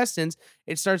person's intestines,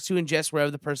 it starts to ingest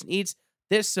wherever the person eats.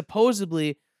 This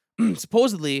supposedly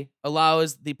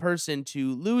allows the person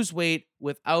to lose weight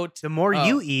without The more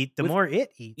you eat, the with- more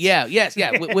it eats.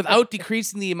 without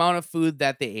decreasing the amount of food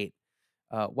that they ate.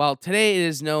 While today it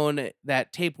is known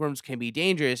that tapeworms can be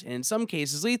dangerous and in some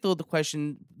cases lethal, the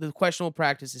questionable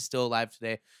practice is still alive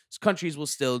today. So countries will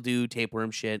still do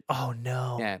tapeworm shit. Oh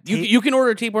no. Yeah, Ta- you can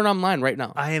order a tapeworm online right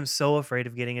now. I am so afraid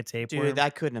of getting a tapeworm. Dude, I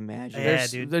couldn't imagine. Yeah,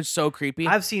 dude. They're so creepy.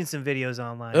 I've seen some videos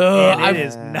online, Ugh, and it I've-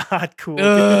 is not cool,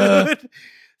 Ugh. dude.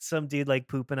 Some dude like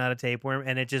pooping out a tapeworm,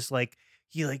 and it just like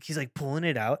he's like pulling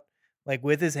it out like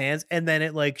with his hands, and then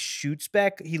it like shoots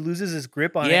back. He loses his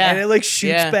grip on it, Yeah. and it like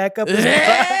shoots Yeah. back up his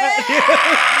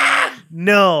butt.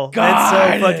 No, that's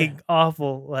God. so fucking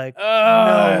awful. Like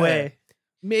Ugh. no way.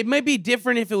 It might be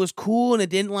different if it was cool and it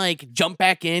didn't like jump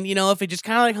back in. You know, if it just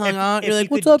kind of like hung If- out. if You're you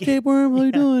like, "What's could up, get- tapeworm? How you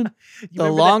Yeah. doing?" You The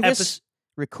remember that longest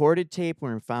recorded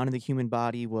tapeworm found in the human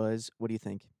body was, what do you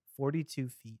think? 42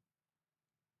 feet.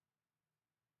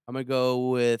 I'm gonna go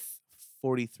with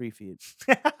 43 feet.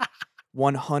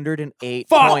 108.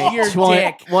 Fuck your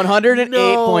dick.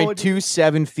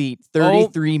 108.27 feet,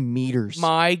 33 meters.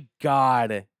 My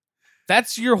God,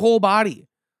 that's your whole body.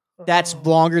 That's Oh.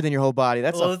 longer than your whole body.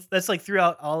 That's Well, a, that's like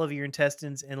throughout all of your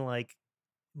intestines and like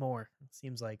more. It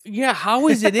seems like. Yeah, how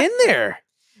is it in there?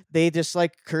 they just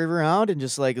like curve around and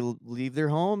just like leave their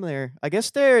home there. I guess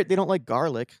they don't like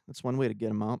garlic. That's one way to get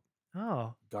them out.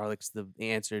 Oh, Garlic's the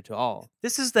answer to all.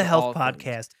 this is the To health all things.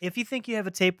 podcast. If you think you have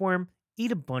a tapeworm,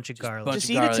 eat a bunch of Just garlic. bunch Just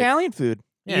of eat garlic. Italian food.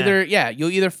 Yeah. You'll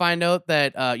either find out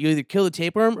that you either kill the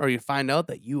tapeworm or you find out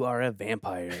that you are a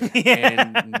vampire,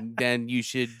 Yeah. and then you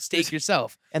should stake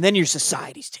yourself. And then your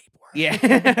society's tapeworm.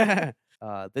 Yeah.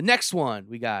 The next one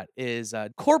we got is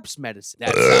corpse medicine.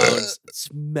 That sounds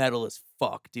metal as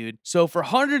fuck, dude. So for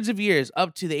hundreds of years,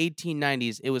 up to the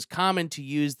 1890s, it was common to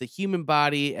use the human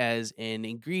body as an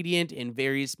ingredient in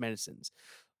various medicines.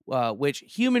 Which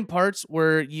human parts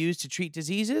were used to treat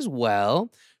diseases?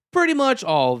 Well, Pretty much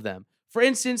all of them. For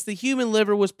instance, the human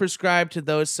liver was prescribed to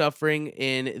those suffering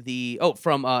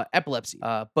from epilepsy.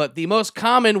 But the most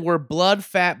common were blood,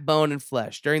 fat, bone, and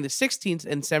flesh. During the 16th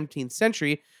and 17th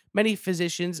century, many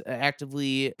physicians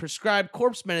actively prescribed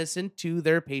corpse medicine to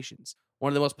their patients. One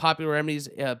of the most popular remedies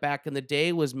back in the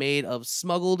day was made of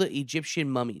smuggled Egyptian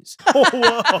mummies.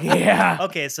 Whoa. Yeah.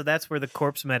 Okay, so that's where the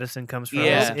corpse medicine comes from.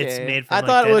 Yeah. It's Okay. made from. I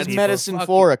thought it dead was people. medicine Fuck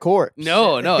for a corpse.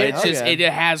 No, it's just Okay.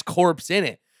 it has corpse in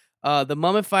it. The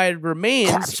mummified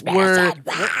remains were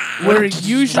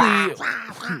usually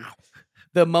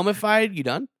the mummified. You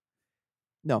done?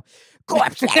 No.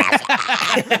 Corpse.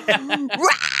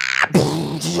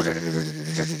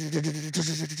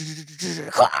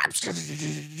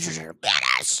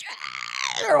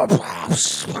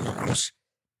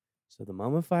 So the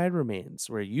mummified remains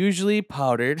were usually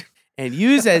powdered and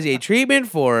used as a treatment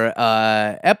for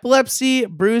epilepsy,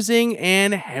 bruising,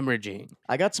 and hemorrhaging.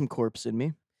 I got some corpse in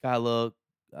me. Got a little,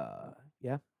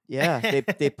 yeah. Yeah,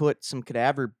 they put some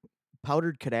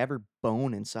powdered cadaver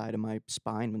bone inside of my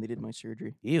spine when they did my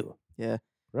surgery. Ew. Yeah.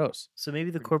 Gross. So maybe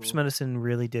the Pretty corpse cool. medicine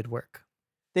really did work.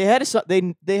 They had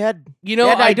they had You know, they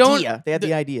had I don't. idea. They had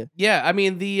the idea. Yeah, I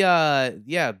mean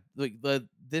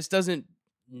this doesn't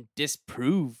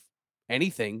disprove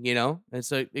anything, you know, and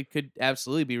so it could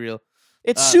absolutely be real.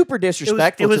 It's Uh, super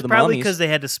disrespectful It was to the probably mummies. because they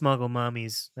had to smuggle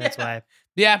mummies. That's why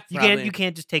Yeah, you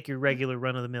can't just take your regular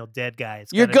run of the mill dead guy.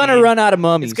 It's You're gotta gonna be- run out of It's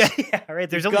mummies. got, yeah, right.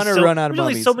 There's You're only gonna so, run out of there's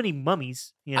only so mummies. many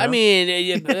mummies. You know? I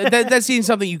mean, that seems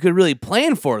something you could really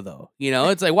plan for, though. You know,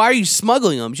 it's like, why are you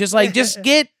smuggling them? Just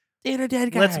get a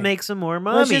dead guy. let's make some more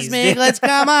mummies. Let's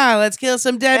come on, let's kill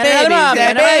some dead Another babies, mummy,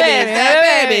 dead another babies, baby, dead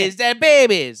another babies, dead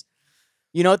babies.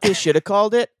 You know what they should have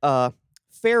called it?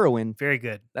 Farrowin. Very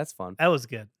good. That's fun. That was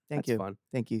good. Thank That's you. fun.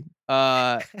 Thank you.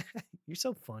 You're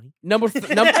so funny. Number.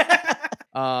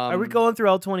 Are we going through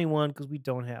all 21? Because we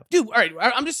don't have. Dude, all right.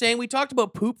 I'm just saying we talked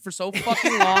about poop for so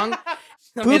fucking long.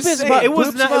 I'm Poop just is saying, about, it was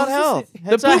poop's not- about it was health.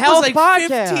 the It's a poop health was like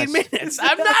podcast. 15 minutes.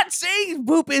 I'm not saying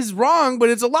poop is wrong, but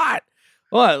it's a lot.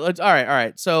 Well, all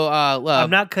right. So, I'm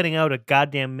not cutting out a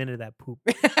goddamn minute of that poop.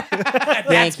 that's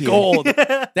Thank you. gold.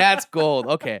 That's gold.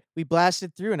 Okay. We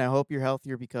blasted through, and I hope you're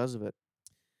healthier because of it.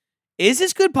 Is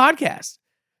this good podcast?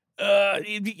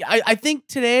 I think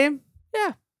today,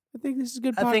 yeah, I think this is a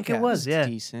good podcast. I think it was. It's Yeah.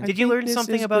 decent. Did you learn This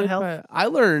something is about good health? I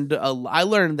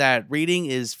learned that reading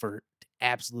is for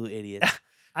absolute idiots.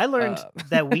 I learned Uh,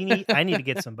 that I need to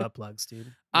get some butt plugs,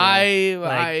 dude.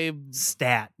 I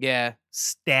Stat. yeah.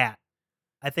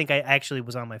 I think I actually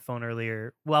was on my phone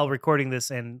earlier while recording this,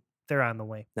 and they're on the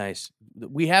way. Nice.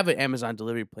 We have an Amazon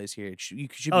delivery place here. You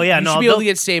should. Oh, be, yeah, you no, should be able to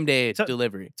they'll- get same day so-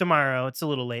 delivery. Tomorrow. It's a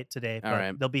little late today, but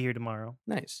right. they'll be here tomorrow.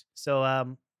 Nice. So,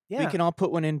 yeah. We can all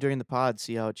put one in during the pod,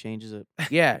 see how it changes it.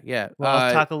 Yeah. Well,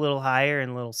 I'll talk a little higher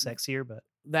and a little sexier, but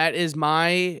That is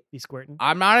my. be squirting.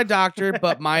 I'm not a doctor,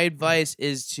 but my advice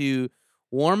is to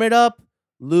warm it up,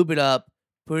 lube it up,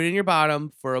 put it in your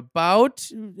bottom for about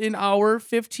an hour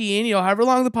 15. You know, however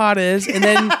long the pot is, and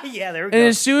then. Yeah, there we And go.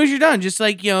 as soon as you're done, just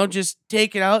just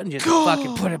take it out and just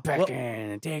fucking put it back Well- in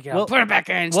and take it out. well, Put it back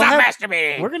in. we'll Stop have-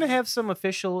 masturbating. We're gonna have some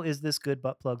official "Is This Good"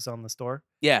 butt plugs on the store.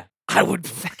 Yeah. I would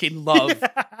fucking love.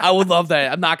 I would love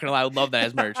that. I'm not gonna lie. I would love that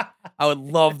as merch. I would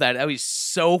love that. That would be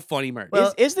so funny merch.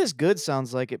 Well- is this good?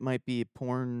 Sounds like it might be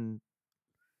porn,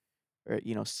 or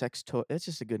sex toy. That's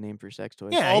just a good name for sex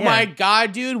toys. Yeah. oh my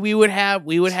god, dude, we would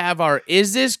have our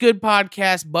 "Is This Good"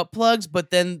 podcast butt plugs, but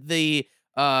then the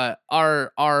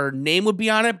our name would be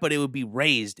on it, but it would be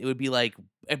raised. It would be like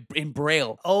in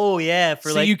braille. Oh yeah, for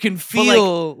So like you can like-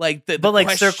 feel like the but like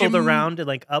question. circled around and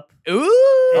like up Ooh.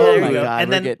 Oh There my you go. god, And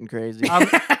we're then- getting crazy.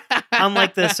 on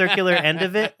like the circular end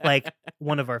of it, like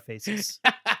one of our faces.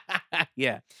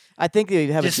 Yeah. I think they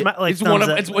have Just a, smi- like it's one of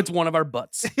thumbs up. it's one of our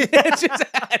butts.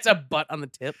 it's a butt on the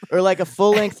tip. or like a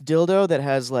full length dildo that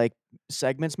has like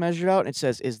segments measured out. And it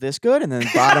says, "Is this good?" And then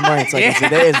bottom right, it's like,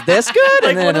 is this good?" like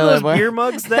and then one of another those one. beer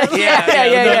mugs that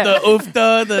Yeah. The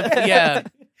oofta, the yeah.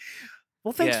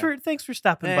 Well, thanks Yeah. for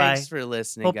stopping Thanks by. for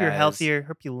listening. Hope you're guys. healthier.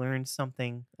 Hope you learned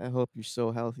something. I hope you're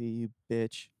so healthy, you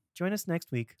bitch. Join us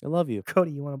next week. I love you.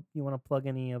 Cody, you wanna plug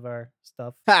any of our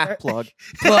stuff? Ha, plug.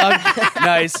 Plug.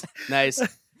 nice.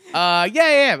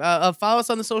 Follow us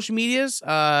on the social medias.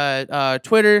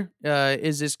 Twitter,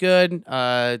 Is This Good?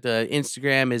 The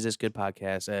Instagram, Is This Good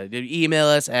Podcast. Email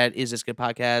us at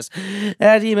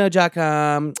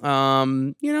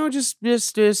isthisgoodpodcast@gmail.com. Just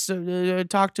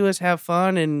talk to us, have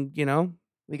fun, and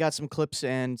We got some clips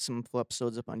and some full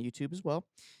episodes up on YouTube as well.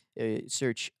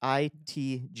 Search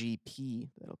ITGP.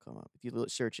 That'll come up. If you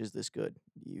search "Is This Good?"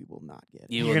 you will not get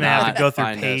it. You You're will gonna have not to go through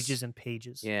find us. pages and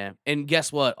pages. Yeah. And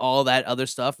guess what? All that other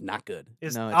stuff, not good.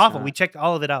 It's No, it's awful. We not. checked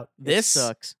all of it out. This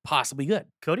sucks. possibly good.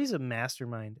 Cody's a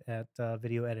mastermind at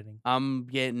video editing. I'm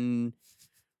getting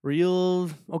real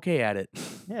okay at it.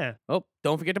 Yeah. Oh,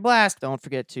 don't forget to blast. Don't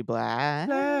forget to blast.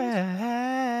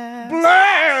 Blast. Blast!